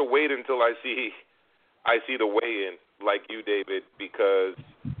to have to wait until I see the weigh-in, like you, David, because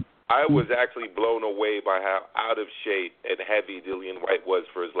I was actually blown away by how out of shape and heavy Dillian White was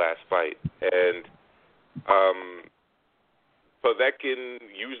for his last fight. And Povetkin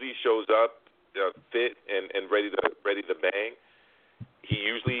usually shows up fit and ready to bang. He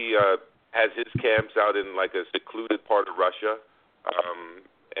usually has his camps out in like a secluded part of Russia.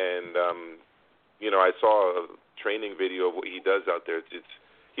 I saw a training video of what he does out there.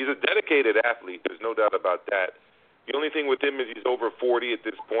 He's a dedicated athlete. There's no doubt about that. The only thing with him is he's over 40 at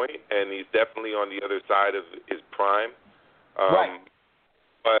this point, and he's definitely on the other side of his prime. Right.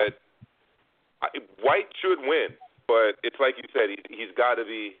 But White should win. But it's like you said, he's got to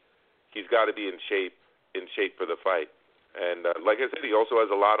be in shape for the fight. And like I said, he also has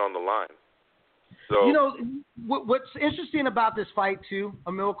a lot on the line. So what's interesting about this fight too,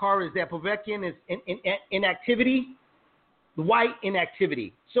 Amilcar, is that Povetkin is in activity, White in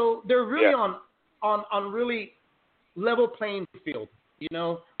activity. So they're really on really level playing field.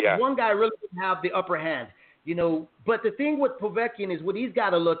 One guy really doesn't have the upper hand. But the thing with Povetkin is what he's got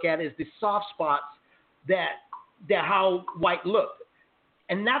to look at is the soft spots that how White looked.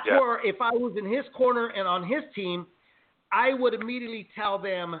 And that's where, if I was in his corner and on his team, I would immediately tell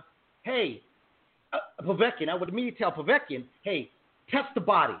them, hey, Povetkin, hey, test the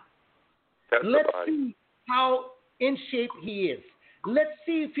body. Let's see how in shape he is. Let's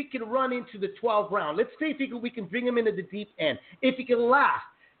see if he can run into the 12th round. Let's see if we can bring him into the deep end, if he can last.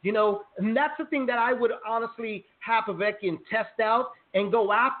 And that's the thing that I would honestly have Povetkin test out and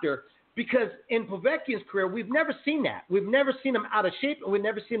go after. Because in Povetkin's career, we've never seen that. We've never seen him out of shape, and we've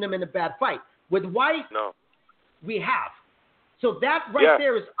never seen him in a bad fight. With White, we have. So that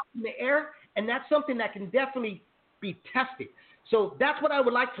there is up in the air, and that's something that can definitely be tested. So that's what I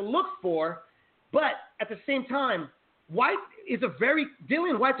would like to look for. But at the same time,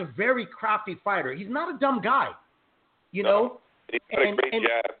 Dillian White's a very crafty fighter. He's not a dumb guy, He's got a great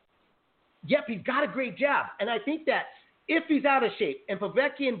jab. Yep, he's got a great jab. And I think that if he's out of shape and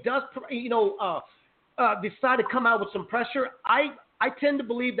Povetkin does, decide to come out with some pressure, I tend to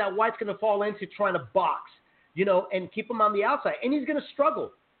believe that White's going to fall into trying to box, and keep him on the outside. And he's going to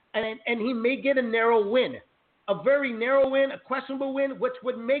struggle. And he may get a narrow win, a very narrow win, a questionable win, which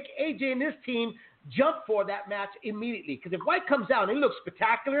would make AJ and his team jump for that match immediately. Because if White comes out and he looks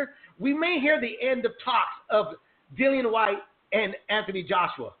spectacular, we may hear the end of talks of Dillian White and Anthony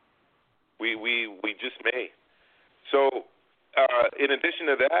Joshua. We just may. So, in addition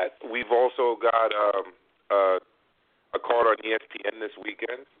to that, we've also got a card on ESPN this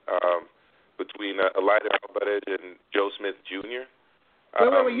weekend between LIITR and Joe Smith Jr.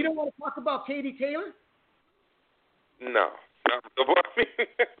 Wait, you don't want to talk about Katie Taylor? No. I'll go honestly,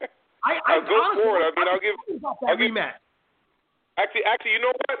 for it. I'll give. Actually, you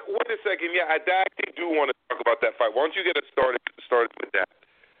know what? Wait a second. Yeah, I actually do want to talk about that fight. Why don't you get us started with that?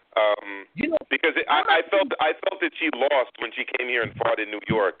 Because I felt that she lost when she came here and fought in New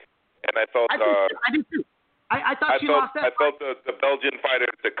York, and I felt. I do too. I thought she lost that. I felt the Belgian fighter,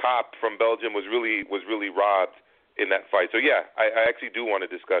 the cop from Belgium, was really robbed in that fight. So yeah, I actually do want to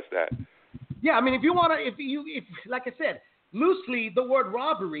discuss that. Yeah, I mean, if you want to, if like I said, loosely the word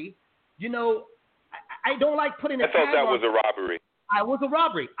robbery, I don't like putting a tag on. I felt that was a robbery. I was a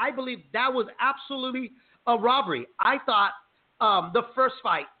robbery. I believe that was absolutely a robbery. I thought the first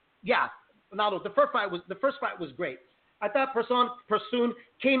fight, the first fight was great. I thought Persoon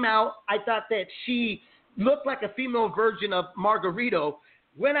came out. I thought that she looked like a female version of Margarito.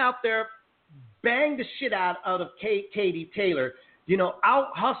 Went out there, banged the shit out of Katie Taylor.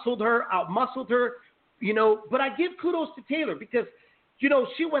 Out hustled her, out muscled her. But I give kudos to Taylor because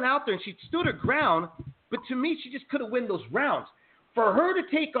she went out there and she stood her ground. But to me, she just couldn't win those rounds. For her to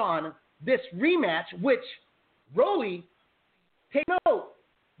take on this rematch, which, Rolly, take note,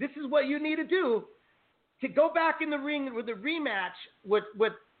 this is what you need to do to go back in the ring with the rematch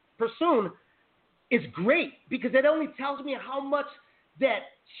with Persoon is great because it only tells me how much that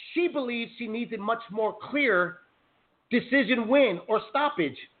she believes she needs a much more clear decision win or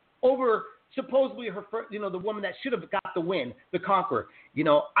stoppage over supposedly her, the woman that should have got the win, the conqueror.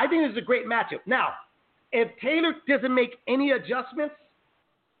 I think this is a great matchup. Now, if Taylor doesn't make any adjustments,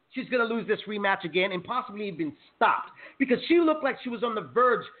 she's going to lose this rematch again and possibly even stopped because she looked like she was on the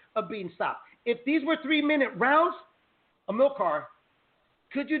verge of being stopped. If these were 3-minute rounds, Amilcar,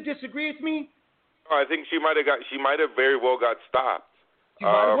 could you disagree with me? Oh, I think she might have very well got stopped.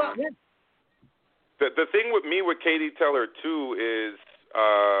 Yeah. The thing with me with Katie Taylor too is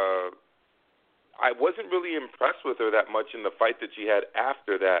I wasn't really impressed with her that much in the fight that she had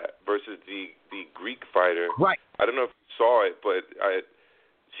after that versus the Greek fighter. Right. I don't know if you saw it, but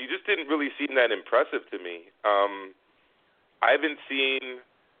she just didn't really seem that impressive to me. I haven't seen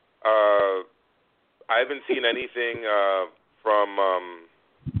anything from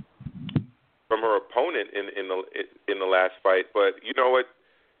her opponent in the last fight. But you know what?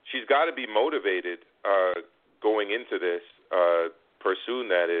 She's got to be motivated going into this. Persoon,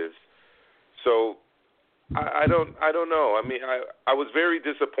 that is. So I don't know. I mean, I was very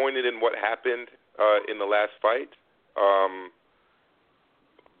disappointed in what happened in the last fight.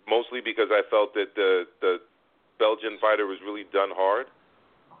 Mostly because I felt that the Belgian fighter was really done hard.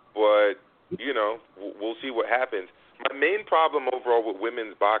 But we'll see what happens. My main problem overall with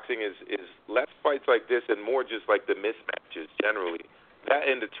women's boxing is less fights like this and more just like the mismatches generally. That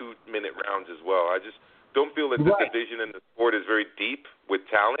and the 2-minute rounds as well. I just don't feel that the division in the sport is very deep with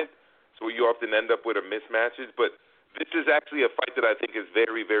talent, so you often end up with mismatches. But this is actually a fight that I think is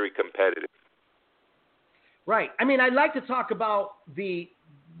very, very competitive. Right. I mean, I'd like to talk about the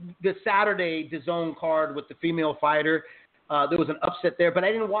Saturday DAZN card with the female fighter. There was an upset there, but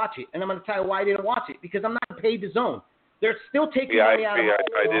I didn't watch it. And I'm going to tell you why I didn't watch it. Because I'm not paid DAZN. They're still taking money out of my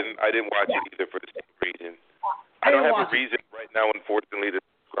I didn't watch it either for the same reason. I don't have a reason right now, unfortunately, to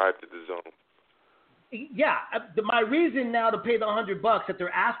subscribe to DAZN. Yeah, my reason now to pay the $100 that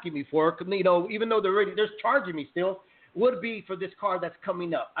they're asking me for, even though they're charging me still, would be for this card that's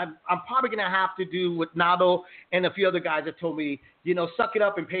coming up. I'm probably going to have to do what Nato and a few other guys that told me, suck it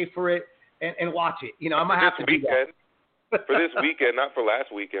up and pay for it and watch it. I'm going to have to do that. For this weekend, not for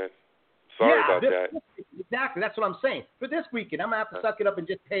last weekend. Sorry about that. Exactly, that's what I'm saying. For this weekend, I'm going to have to suck it up and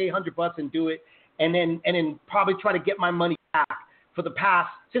just pay $100 and do it, and then probably try to get my money back. For the past,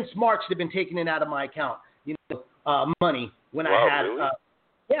 since March, they've been taking it out of my account, money when I had, really?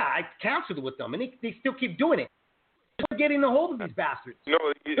 I canceled it with them, and they still keep doing it. They're getting a hold of these bastards. No,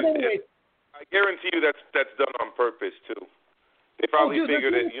 I guarantee you that's done on purpose too. They probably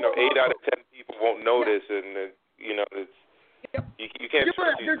figure that 8 out of 10 people won't notice, and it's you can't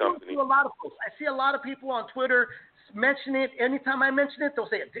trust these companies. A lot of folks. I see a lot of people on Twitter mention it. Anytime I mention it, they'll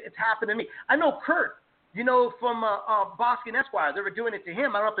say it's happened to me. I know Kurt. From Boskin Esquire, they were doing it to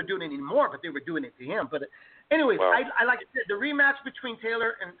him. I don't know if they're doing it anymore, but they were doing it to him. But anyways, I like I said, the rematch between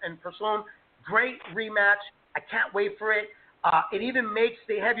Taylor and Persoon, great rematch. I can't wait for it. It even makes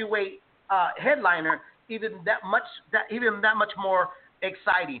the heavyweight headliner even that much more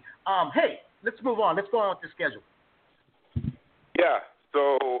exciting. Hey, let's move on. Let's go on with the schedule. Yeah.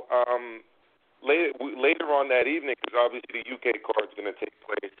 So later on that evening, because obviously the UK card is going to take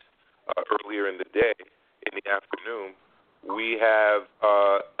place earlier in the day. In the afternoon, we have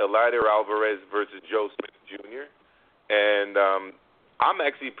LIITR Alvarez versus Joe Smith Jr. And I'm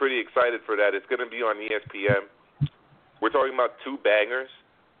actually pretty excited for that. It's going to be on ESPN. We're talking about two bangers.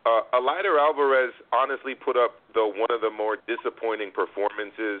 LIITR Alvarez honestly put up one of the more disappointing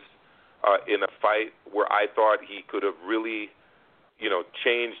performances in a fight where I thought he could have really,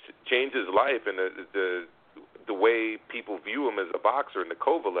 changed his life and the way people view him as a boxer in the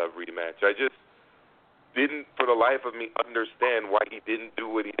Kovalev rematch. I just didn't, for the life of me, understand why he didn't do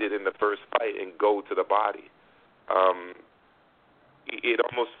what he did in the first fight and go to the body. It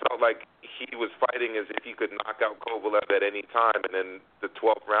almost felt like he was fighting as if he could knock out Kovalev at any time, and then the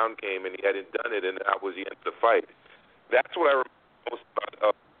 12th round came and he hadn't done it, and that was the end of the fight. That's what I remember most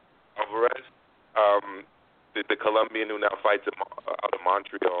about Alvarez, the Colombian who now fights out of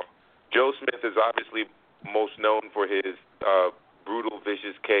Montreal. Joe Smith is obviously most known for his brutal,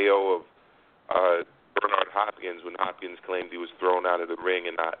 vicious KO of Bernard Hopkins when Hopkins claimed he was thrown out of the ring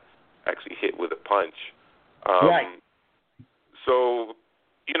and not actually hit with a punch. Right. So,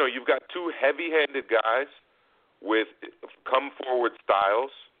 you've got two heavy-handed guys with come-forward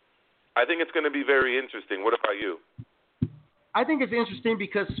styles. I think it's going to be very interesting. What about you? I think it's interesting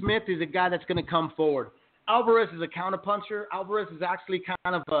because Smith is a guy that's going to come forward. Alvarez is a counterpuncher. Alvarez is actually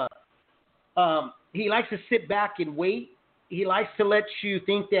kind of he likes to sit back and wait. He likes to let you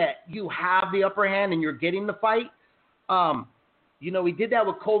think that you have the upper hand and you're getting the fight. He did that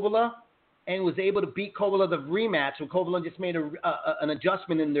with Kovalev and was able to beat Kovalev the rematch. So Kovalev just made an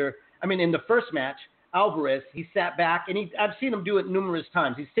adjustment in the first match. Alvarez, he sat back, and I've seen him do it numerous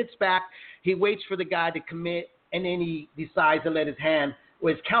times. He sits back, he waits for the guy to commit, and then he decides to let his hand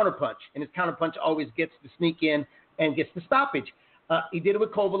with his counterpunch. And his counterpunch always gets to sneak in and gets the stoppage. He did it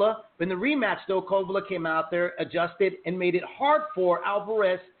with Kovalev. But in the rematch, though, Kovalev came out there, adjusted, and made it hard for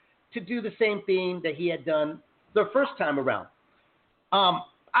Alvarez to do the same thing that he had done the first time around.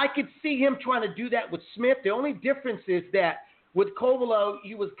 I could see him trying to do that with Smith. The only difference is that with Kovalev,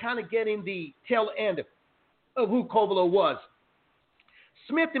 he was kind of getting the tail end of who Kovalev was.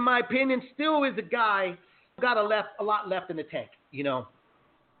 Smith, in my opinion, still is a guy who got a lot left in the tank,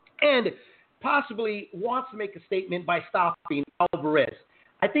 and possibly wants to make a statement by stopping Alvarez.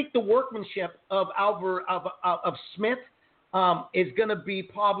 I think the workmanship of Smith is going to be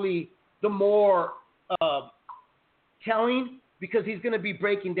probably the more telling, because he's going to be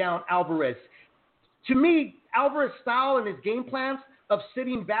breaking down Alvarez. To me, Alvarez's style and his game plans of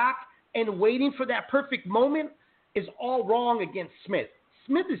sitting back and waiting for that perfect moment is all wrong against Smith.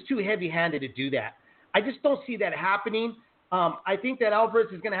 Smith is too heavy-handed to do that. I just don't see that happening. I think that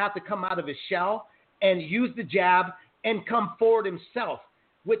Alvarez is going to have to come out of his shell and use the jab and come forward himself,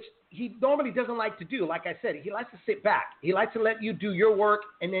 which he normally doesn't like to do. Like I said, he likes to sit back. He likes to let you do your work,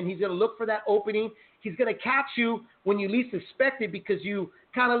 and then he's going to look for that opening. He's going to catch you when you least expect it because you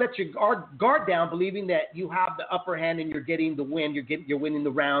kind of let your guard down, believing that you have the upper hand and you're getting the win. You're winning the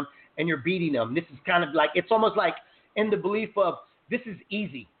round and you're beating them. This is kind of like, it's almost like in the belief of this is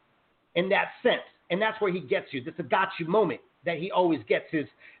easy in that sense. And that's where he gets you. This is a gotcha moment that he always gets his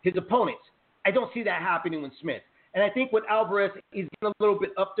opponents. I don't see that happening with Smith. And I think with Alvarez, he's getting a little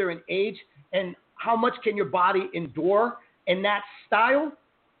bit up there in age. And how much can your body endure in that style?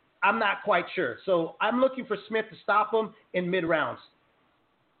 I'm not quite sure. So I'm looking for Smith to stop him in mid-rounds.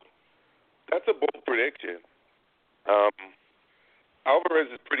 That's a bold prediction. Alvarez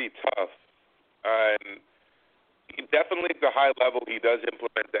is pretty tough. And definitely at the high level, he does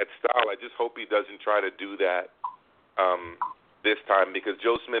implement that style. I just hope he doesn't try to do that this time, because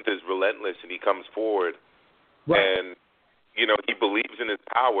Joe Smith is relentless and he comes forward. Right. And, he believes in his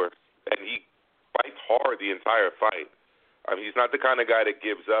power, and he fights hard the entire fight. He's not the kind of guy that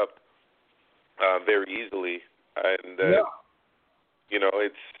gives up very easily. And,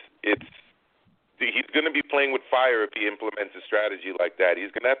 he's going to be playing with fire if he implements a strategy like that. He's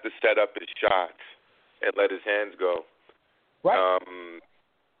going to have to set up his shots and let his hands go. Right.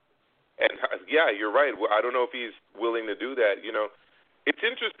 You're right. I don't know if he's willing to do that. It's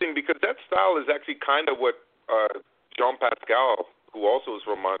interesting because that style is actually kind of what Jean Pascal, who also is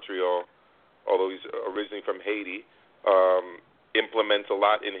from Montreal, although he's originally from Haiti, implements a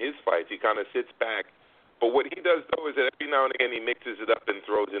lot in his fights. He kind of sits back. But what he does, though, is that every now and again he mixes it up and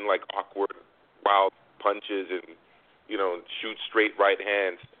throws in, like, awkward, wild punches and, shoots straight right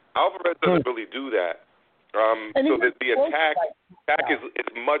hands. Alvarez doesn't really do that. So that the attack is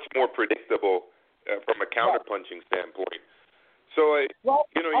much more predictable from a counter-punching standpoint. So,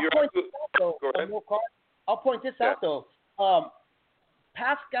 I'll point this out, though.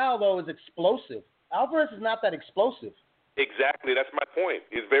 Pascal, though, is explosive. Alvarez is not that explosive. Exactly. That's my point.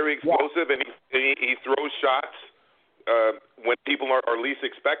 He's very explosive, and he throws shots when people are least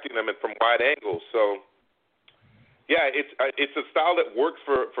expecting them and from wide angles. So, it's a style that works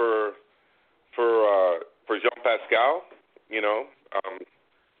for Jean Pascal.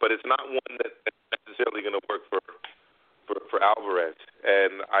 but it's not one that's necessarily going to work for Alvarez.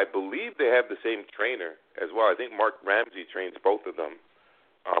 And I believe they have the same trainer as well. I think Mark Ramsey trains both of them,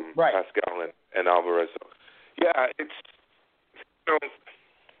 right. Pascal and Alvarez. So, yeah, it's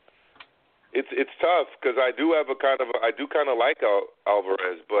tough because I do kind of like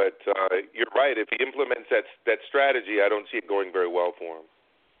Alvarez, but you're right. If he implements that strategy, I don't see it going very well for him.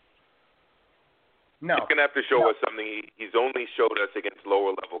 No, he's gonna have to show us something. He's only showed us against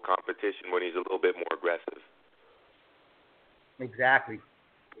lower level competition when he's a little bit more aggressive. Exactly.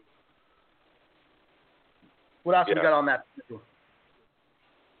 What else we got on that?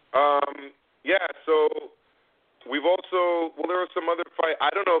 Yeah. So we've also there are some other fight. I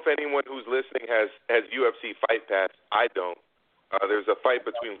don't know if anyone who's listening has UFC Fight Pass. I don't. There's a fight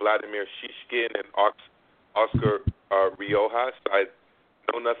between Vladimir Shishkin and Oscar Riojas. I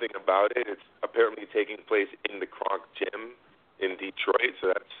know nothing about it. It's apparently taking place in the Kronk Gym in Detroit,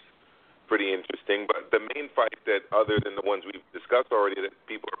 so that's pretty interesting. But the main fight that, other than the ones we've discussed already, that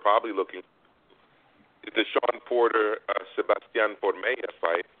people are probably looking for is the Sean Porter Sebastian Formella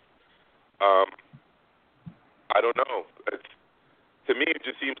fight. I don't know. To me, it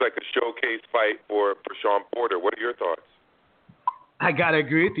just seems like a showcase fight for Sean Porter. What are your thoughts? I gotta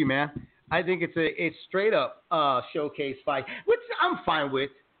agree with you, man. I think it's a straight up showcase fight, which I'm fine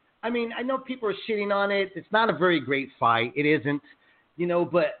with. I mean, I know people are shitting on it. It's not a very great fight. It isn't,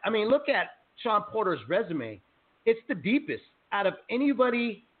 but I mean, look at Sean Porter's resume. It's the deepest out of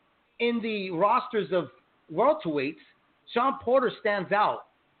anybody in the rosters of welterweights. Sean Porter stands out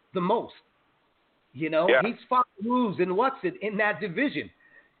the most. He's fought moves and what's it in that division,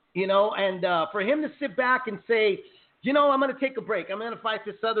 and for him to sit back and say, I'm going to take a break. I'm going to fight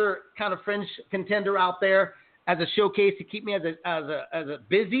this other kind of fringe contender out there as a showcase to keep me as a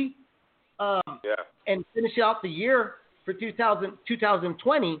busy, and finish out the year for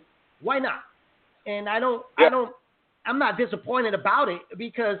 2020. Why not? And I'm not disappointed about it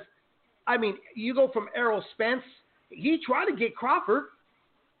because, I mean, you go from Errol Spence. He tried to get Crawford.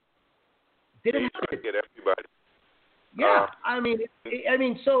 Didn't happen. He tried to get everybody. Yeah, I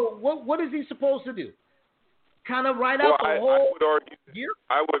mean, so what is he supposed to do? Kind of out the whole year?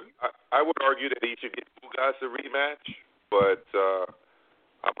 I would argue that he should get Ugas a rematch, but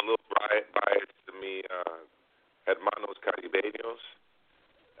I'm a little biased to me, Hermanos Caribeños.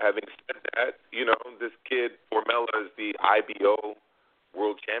 Having said that, this kid Formella is the IBO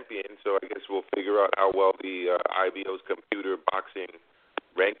world champion, so I guess we'll figure out how well the IBO's computer boxing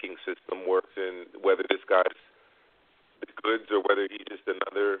ranking system works and whether this guy's the goods or whether he's just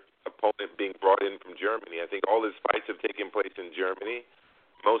another opponent being brought in from Germany. I think all his fights have taken place in Germany.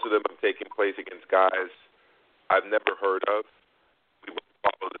 Most of them have taken place against guys I've never heard of. We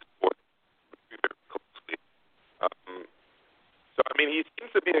follow the sport very closely. So, I mean, he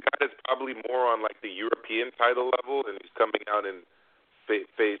seems to be a guy that's probably more on, like, the European title level, and he's coming out and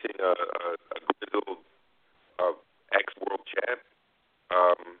facing a grizzled ex-world champ.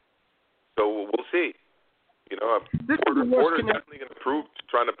 So we'll see. Porter's definitely going to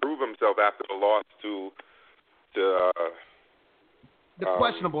trying to prove himself after the loss to the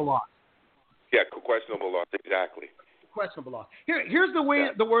questionable loss. Yeah, questionable loss, exactly. Questionable loss. Here's the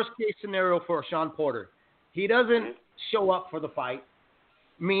worst case scenario for Sean Porter. He doesn't show up for the fight,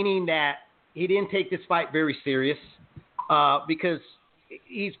 meaning that he didn't take this fight very serious because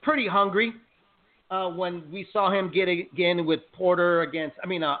he's pretty hungry. When we saw him get again with Porter against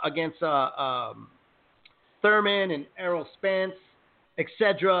Thurman and Errol Spence,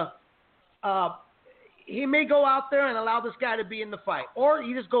 etc. He may go out there and allow this guy to be in the fight, or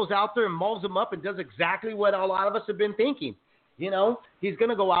he just goes out there and mauls him up and does exactly what a lot of us have been thinking. He's going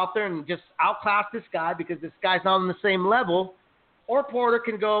to go out there and just outclass this guy because this guy's not on the same level. Or Porter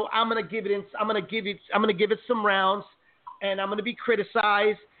can go, I'm going to give it some rounds, and I'm going to be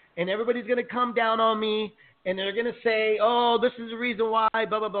criticized, and everybody's going to come down on me, and they're going to say, oh, this is the reason why, blah,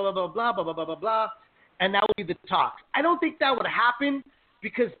 blah, blah, blah, blah, blah, blah, blah, blah, blah. And that would be the talk. I don't think that would happen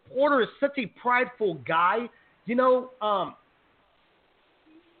because Porter is such a prideful guy. I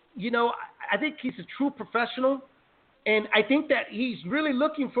think he's a true professional, and I think that he's really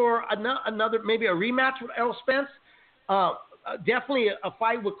looking for another, maybe a rematch with Errol Spence. Definitely a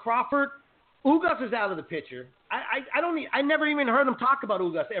fight with Crawford. Ugas is out of the picture. I never even heard him talk about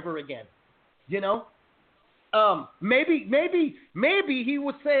Ugas ever again. Maybe he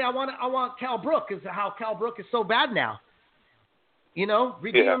would say, I want Cal Brook, because how Cal Brook is so bad now.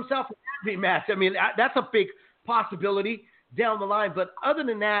 Redeem himself in that rematch. I mean, that's a big possibility down the line. But other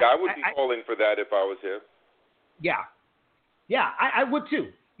than that, I would be calling for that if I was him. Yeah, I would too.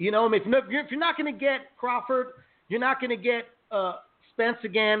 If you're not going to get Crawford, you're not going to get Spence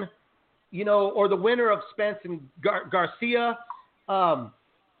again, or the winner of Spence and Garcia,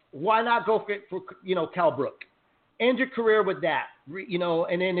 why not go for Cal Brook? End your career with that,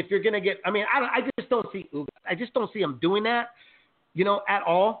 and then if you're going to get – I just don't see Ugas. I just don't see him doing that, at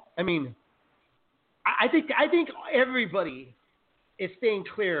all. I mean, I think everybody is staying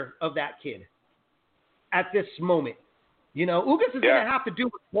clear of that kid at this moment. Ugas is going to have to do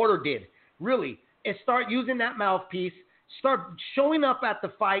what Porter did, really, and start using that mouthpiece, start showing up at the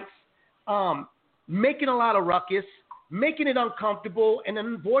fights, making a lot of ruckus, making it uncomfortable and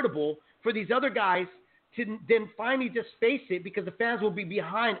unavoidable for these other guys to then finally just face it, because the fans will be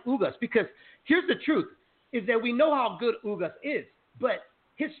behind Ugas. Because here's the truth, is that we know how good Ugas is, but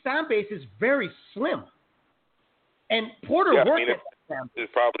his fan base is very slim. And Porter worked at that fan base. Is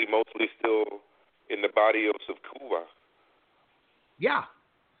probably mostly still in the barrios of Cuba. Yeah.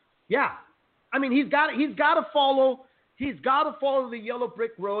 I mean, he's got to follow the yellow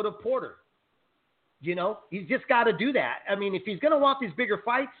brick road of Porter. He's just got to do that. I mean, if he's going to want these bigger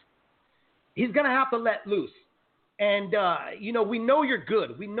fights, he's going to have to let loose. And we know you're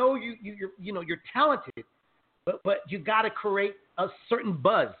good. We know you're talented, but you got to create a certain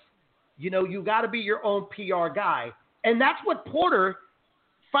buzz. You got to be your own PR guy, and that's what Porter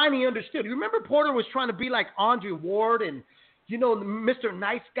finally understood. You remember Porter was trying to be like Andre Ward and Mr.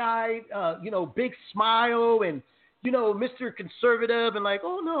 Nice Guy, big smile and Mr. Conservative and like,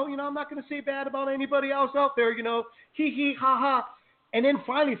 oh no, I'm not going to say bad about anybody else out there, hee ha ha, and then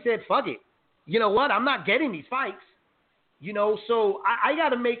finally said, fuck it. You know what? I'm not getting these fights. So I got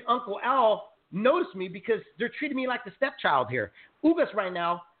to make Uncle Al notice me, because they're treating me like the stepchild here. Ugas right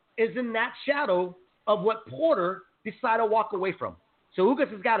now is in that shadow of what Porter decided to walk away from. So Ugas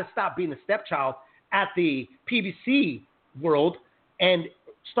has got to stop being the stepchild at the PBC world and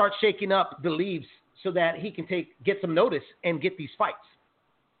start shaking up the leaves so that he can get some notice and get these fights.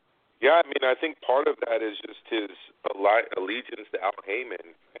 Yeah, I mean, I think part of that is just his allegiance to Al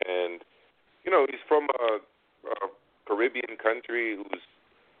Heyman. And, he's from a Caribbean country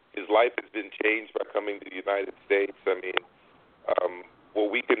his life has been changed by coming to the United States. I mean,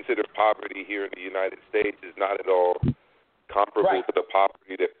 what we consider poverty here in the United States is not at all comparable to the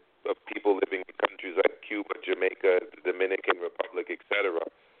poverty of people living in countries like Cuba, Jamaica, the Dominican Republic, etc.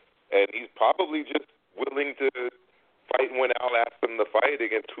 And he's probably just willing to fight when Al asks him to fight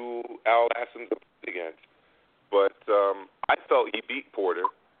against who Al asks him to fight against. But I felt he beat Porter,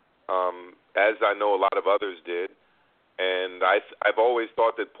 as I know a lot of others did. And I've always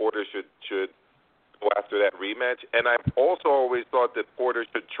thought that Porter should go after that rematch. And I've also always thought that Porter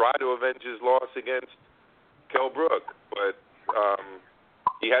should try to avenge his loss against Kell Brook. But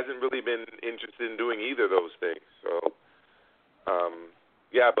he hasn't really been interested in doing either of those things. So,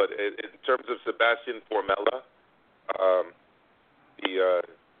 but in terms of Sebastian Formella, I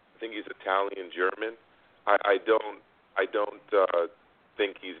think he's Italian-German. I don't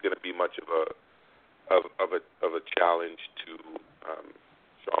think he's going to be much of a challenge to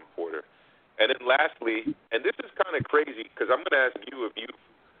Sean Porter. And then lastly, and this is kind of crazy because I'm going to ask you if you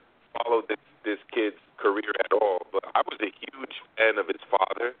followed this kid's career at all, but I was a huge fan of his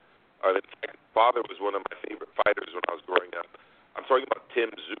father. In fact, his father was one of my favorite fighters when I was growing up. I'm talking about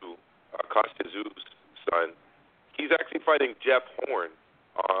Tim Tszyu, Kostya Tszyu's son. He's actually fighting Jeff Horn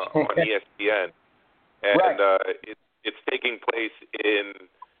on ESPN, and it's taking place in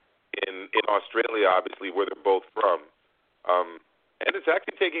Australia, obviously, where they're both from. And it's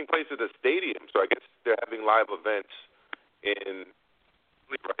actually taking place at a stadium, so I guess they're having live events in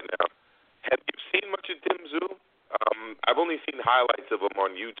right now. Have you seen much of Tim Tszyu? I've only seen highlights of him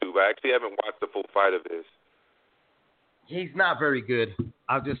on YouTube. I actually haven't watched the full fight of his. He's not very good.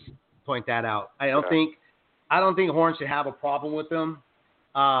 I'll just point that out. I don't think Horn should have a problem with him.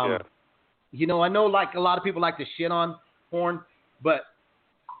 I know like a lot of people like to shit on Horn, but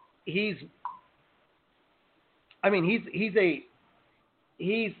he's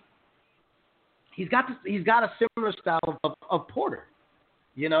got a similar style of Porter.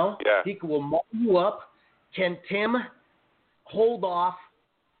 He will maul you up. Can Tim hold off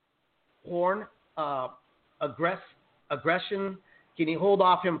Horn aggression? Can he hold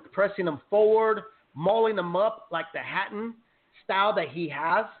off him pressing him forward, mauling him up like the Hatton style that he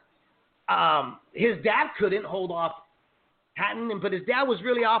has? His dad couldn't hold off Hatton, but his dad was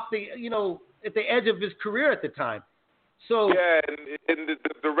really off at the edge of his career at the time. So and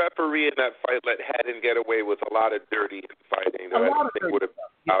the referee in that fight let Hatton get away with a lot of dirty fighting that I think would have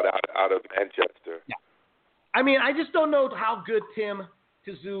out of Manchester. Yeah. I mean, I just don't know how good Tim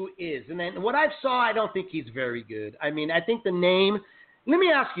Tszyu is. And then what I saw, I don't think he's very good. I mean, I think the name – let me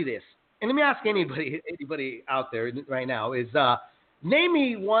ask you this, and let me ask anybody out there right now is Name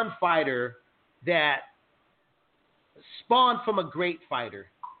me one fighter that spawned from a great fighter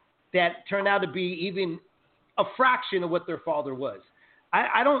that turned out to be even a fraction of what their father was.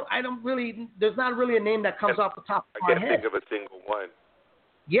 I don't really. There's not really a name that comes off the top of my head. I can't think of a single one.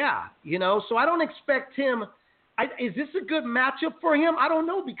 Yeah, so I don't expect him. Is this a good matchup for him? I don't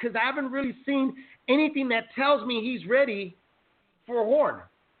know, because I haven't really seen anything that tells me he's ready for Horn.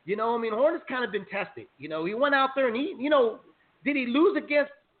 Horn has kind of been tested. He went out there and did he lose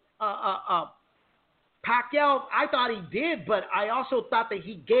against Pacquiao? I thought he did, but I also thought that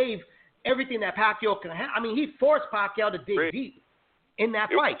he gave everything that Pacquiao could have. He forced Pacquiao to dig deep in that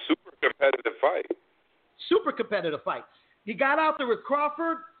fight. It was a super competitive fight. Super competitive fight. He got out there with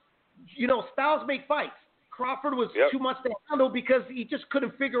Crawford. Styles make fights. Crawford was too much to handle because he just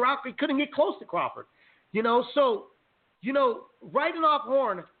couldn't figure out. He couldn't get close to Crawford. So, writing off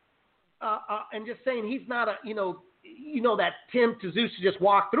Horn and just saying he's not that Tim Tszyu should just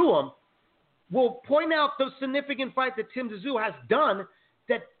walk through him, will point out the significant fight that Tim Tszyu has done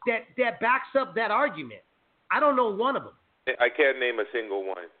that backs up that argument. I don't know one of them. I can't name a single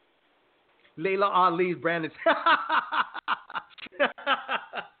one. Layla Ali's Brandon.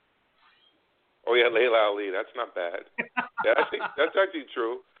 Oh yeah, Layla Ali. That's not bad. Yeah, that's actually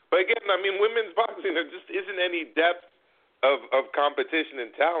true. But again, women's boxing, there just isn't any depth of competition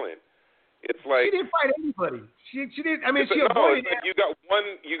and talent. It's like she didn't fight anybody. She didn't. She no, avoided. It's like you got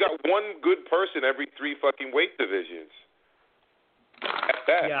one good person every 3 fucking weight divisions. At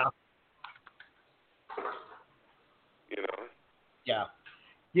that. Yeah.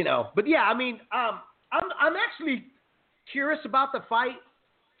 Yeah. But yeah, I'm actually curious about the fight,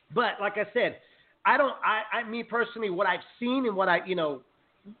 but like I said, me personally, what I've seen and what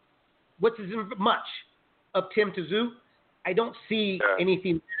which isn't much of Tim Tszyu, I don't see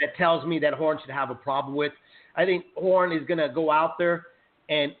anything that tells me that Horn should have a problem with. I think Horn is going to go out there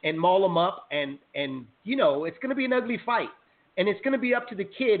and maul him up, and it's going to be an ugly fight, and it's going to be up to the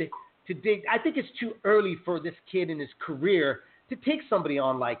kid to dig. I think it's too early for this kid in his career to take somebody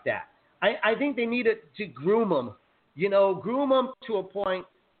on like that. I think they need to groom him, groom him to a point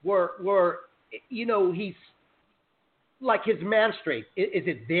where he's like his man strength. Is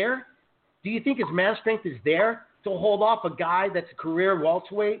it there? Do you think his man strength is there to hold off a guy that's a career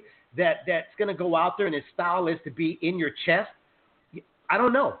welterweight that's going to go out there and his style is to be in your chest? I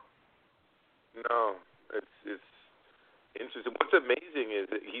don't know. No, it's interesting. What's amazing is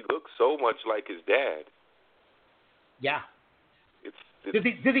that he looks so much like his dad. Yeah. Does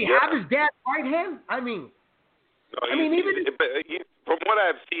he have his dad's right hand? No, from what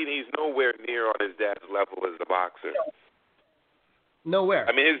I've seen, he's nowhere near on his dad's level as a boxer. Nowhere.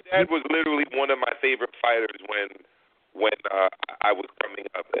 His dad was literally one of my favorite fighters when I was coming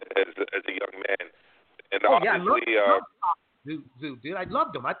up as a young man, and obviously, dude, I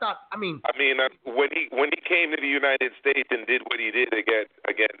loved him. I thought, when he came to the United States and did what he did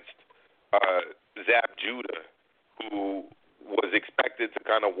against Zab Judah, who was expected to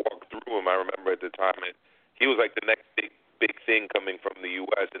kind of walk through him. I remember at the time, and he was like the next big thing coming from the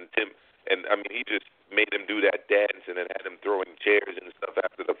U.S. And he just made him do that dance and then had him throwing chairs and stuff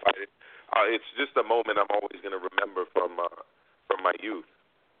after the fight. It's just a moment I'm always going to remember from my youth.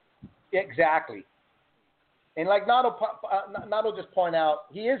 Exactly. And like Nato just point out,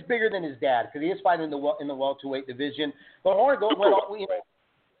 he is bigger than his dad because he is fighting in the welterweight division. But Horn,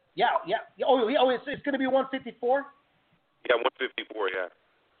 yeah. Oh, it's going to be 154. Yeah, 154.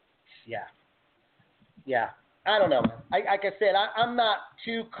 Yeah. Yeah. I don't know. Like I said, I'm not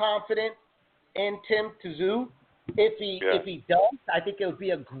too confident in Tim Tszyu. If he does, I think it would be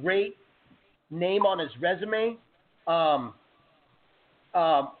a great name on his resume. But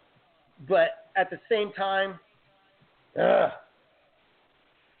at the same time,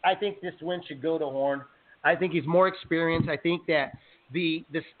 I think this win should go to Horn. I think he's more experienced. I think that the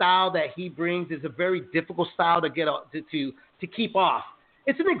style that he brings is a very difficult style to get to keep off.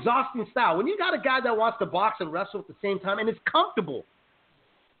 It's an exhausting style. When you got a guy that wants to box and wrestle at the same time and is comfortable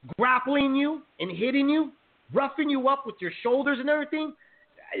grappling you and hitting you, roughing you up with your shoulders and everything,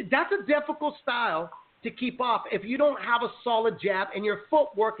 that's a difficult style to keep off if you don't have a solid jab and your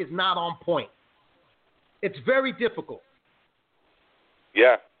footwork is not on point. It's very difficult.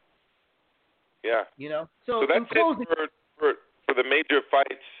 Yeah. So that's closing, it for the major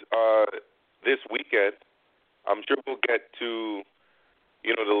fights this weekend. I'm sure we'll get to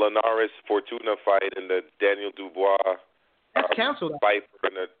the Linares Fortuna fight and the Daniel Dubois fight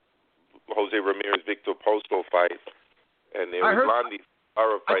and the Jose Ramirez Victor Postol fight and the Orlandi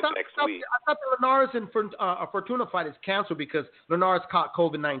Lara fight next week. I thought the Linares and Fortuna fight is canceled because Linares caught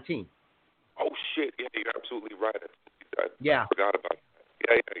COVID-19. Oh shit! Yeah, you're absolutely right. I forgot about that.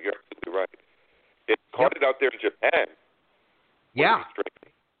 Yeah, you're absolutely right. It caught it out there in Japan. Yeah.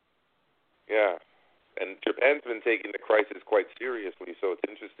 Yeah. And Japan's been taking the crisis quite seriously, so it's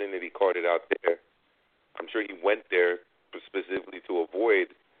interesting that he caught it out there. I'm sure he went there specifically to avoid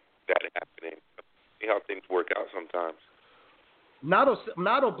that happening. See how things work out sometimes.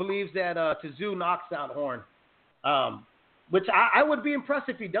 Nato believes that Tszyu knocks out Horn, which I would be impressed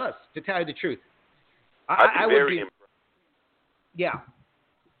if he does, to tell you the truth. I would be impressed. Yeah.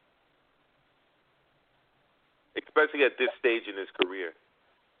 Especially at this stage in his career.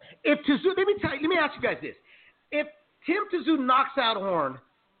 If Tszyu, let me ask you guys this: if Tim Tszyu knocks out Horn,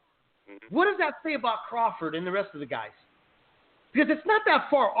 what does that say about Crawford and the rest of the guys? Because it's not that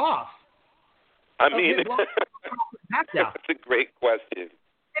far off. I mean, that's a great question.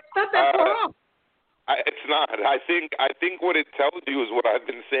 It's not that far off. It's not. I think what it tells you is what I've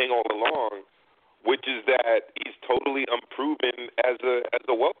been saying all along, which is that he's totally unproven as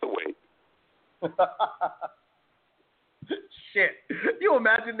a welterweight. Shit. You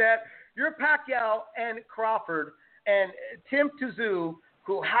imagine that? You're Pacquiao and Crawford and Tim Tszyu,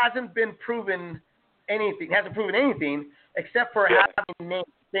 who hasn't proven anything except for having a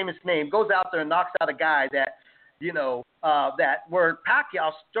famous name, goes out there and knocks out a guy that, that where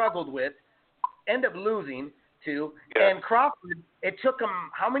Pacquiao struggled with, end up losing to, and Crawford, it took him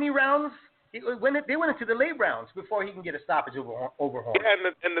how many rounds? They went into the late rounds before he can get a stoppage over Horn. Yeah,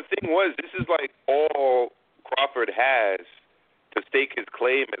 and the thing was, this is like all Crawford has to stake his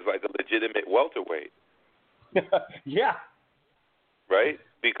claim as like a legitimate welterweight. Yeah. Right?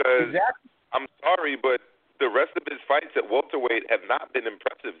 Because exactly. I'm sorry, but the rest of his fights at welterweight have not been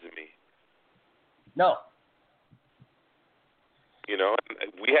impressive to me. No.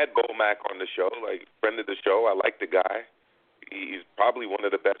 We had Bomac on the show, like friend of the show. I like the guy. He's probably one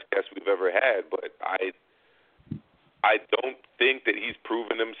of the best guests we've ever had, but I don't think that he's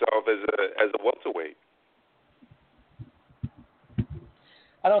proven himself as a welterweight.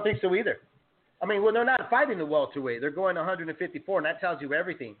 I don't think so either. I mean, they're not fighting the welterweight. They're going 154, and that tells you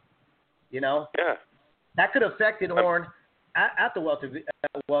everything. Yeah. That could have affected Horn at the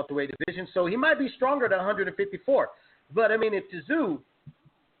welterweight division, so he might be stronger than 154. But, I mean, if Tszyu,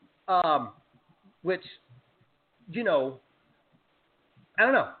 which, I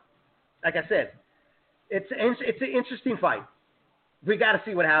don't know. Like I said, it's an interesting fight. We got to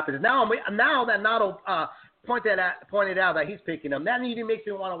see what happens. Now that Nato pointed out that he's picking him, that even makes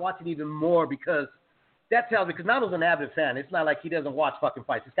me want to watch it even more because that tells me, because Nato's an avid fan. It's not like he doesn't watch fucking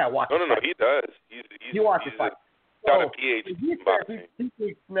fights. This guy watches. No, he does. He watches fights. Got a PhD in boxing.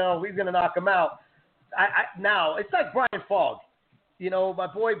 He's going to knock him out. Now, it's like Brian Fogg. My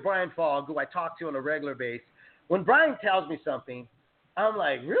boy Brian Fogg, who I talk to on a regular basis. When Brian tells me something, I'm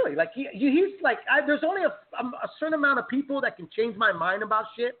like, really? Like he's like, there's only a certain amount of people that can change my mind about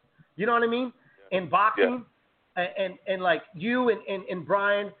shit. You know what I mean? Yeah. In boxing, and like you and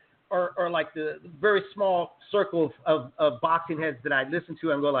Brian are like the very small circle of boxing heads that I listen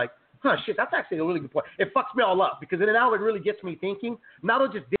to and go like, huh, shit, that's actually a really good point. It fucks me all up because now it really gets me thinking. Nato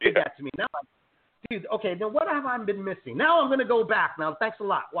just did that to me. Now, dude, okay, then what have I been missing? Now I'm going to go back. Now, thanks a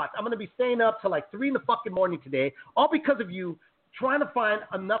lot. Watch, I'm going to be staying up till like 3 in the fucking morning today, all because of you trying to find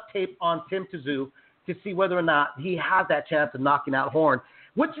enough tape on Tim Tszyu to see whether or not he has that chance of knocking out Horn,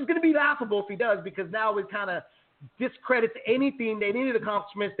 which is going to be laughable if he does because now it kind of discredits any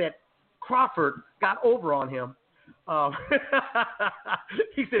accomplishments that Crawford got over on him.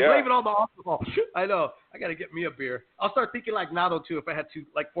 He said, blame it on the alcohol. I know. I got to get me a beer. I'll start thinking like Nato, too, if I had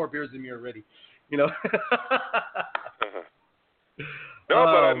 4 beers in me already. No,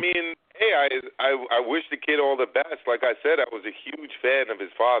 but I mean, hey, I wish the kid all the best. Like I said, I was a huge fan of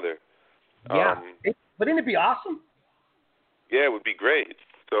his father. Yeah. Wouldn't it be awesome? Yeah, it would be great.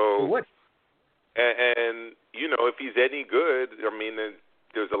 So, it would. And if he's any good, I mean,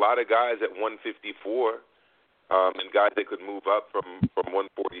 there's a lot of guys at 154 and guys that could move up from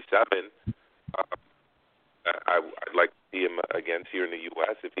 147. I'd like to see him against here in the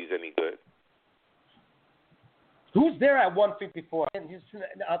U.S. if he's any good. Who's there at 154? Off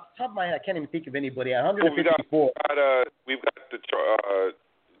the top of my head, I can't even think of anybody at 154. We've got the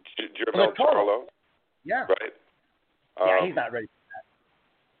Jermel Charlo. Yeah. Right. Yeah, he's not ready for that.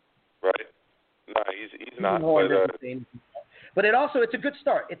 Right. No, he's not. But it's a good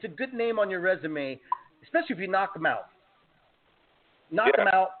start. It's a good name on your resume, especially if you knock him out. Knock him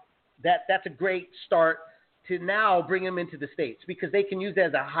out. That's a great start to now bring him into the States because they can use that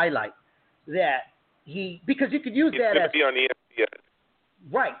as a highlight. Because you could use that as be on ESPN.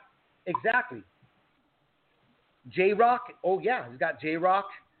 Right, exactly. J-Rock, oh yeah, he's got J-Rock.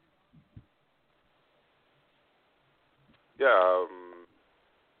 Yeah.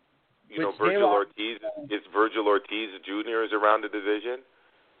 Virgil J-Rock, Ortiz is Virgil Ortiz Jr. is around the division.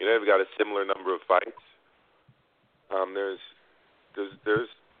 They've got a similar number of fights.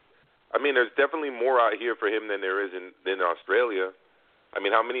 There's definitely more out here for him than there is in Australia.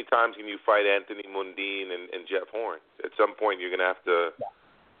 How many times can you fight Anthony Mundine and Jeff Horn? At some point, you're going to have to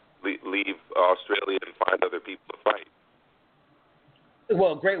leave Australia and find other people to fight.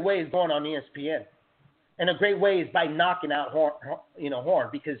 Well, a great way is going on ESPN. And a great way is by knocking out Horn,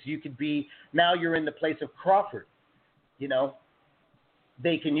 because you could be, now you're in the place of Crawford.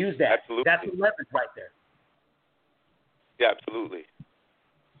 They can use that. Absolutely. That's the leverage right there. Yeah, absolutely.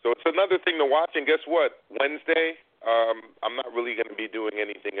 So it's another thing to watch. And guess what? Wednesday, I'm not really going to be doing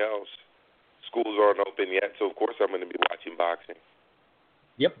anything else. Schools aren't open yet, so of course I'm going to be watching boxing.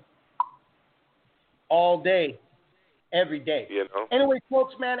 Yep. All day. Every day. Anyway,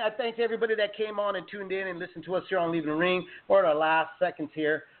 folks, man, I thank everybody that came on and tuned in and listened to us here on Leaving the Ring. We're in our last seconds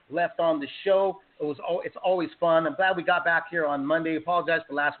here left on the show. It's always fun. I'm glad we got back here on Monday. Apologize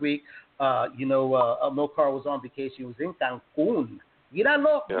for last week. Mokar was on vacation. He was in Cancun.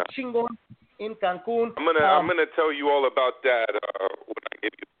 Chingon in Cancun. I'm gonna tell you all about that when I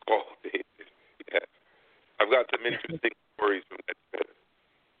give you a call, David. Yeah. I've got some interesting stories from that.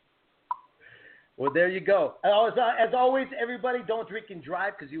 Well, there you go. As always, everybody, don't drink and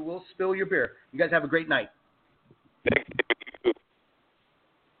drive because you will spill your beer. You guys have a great night.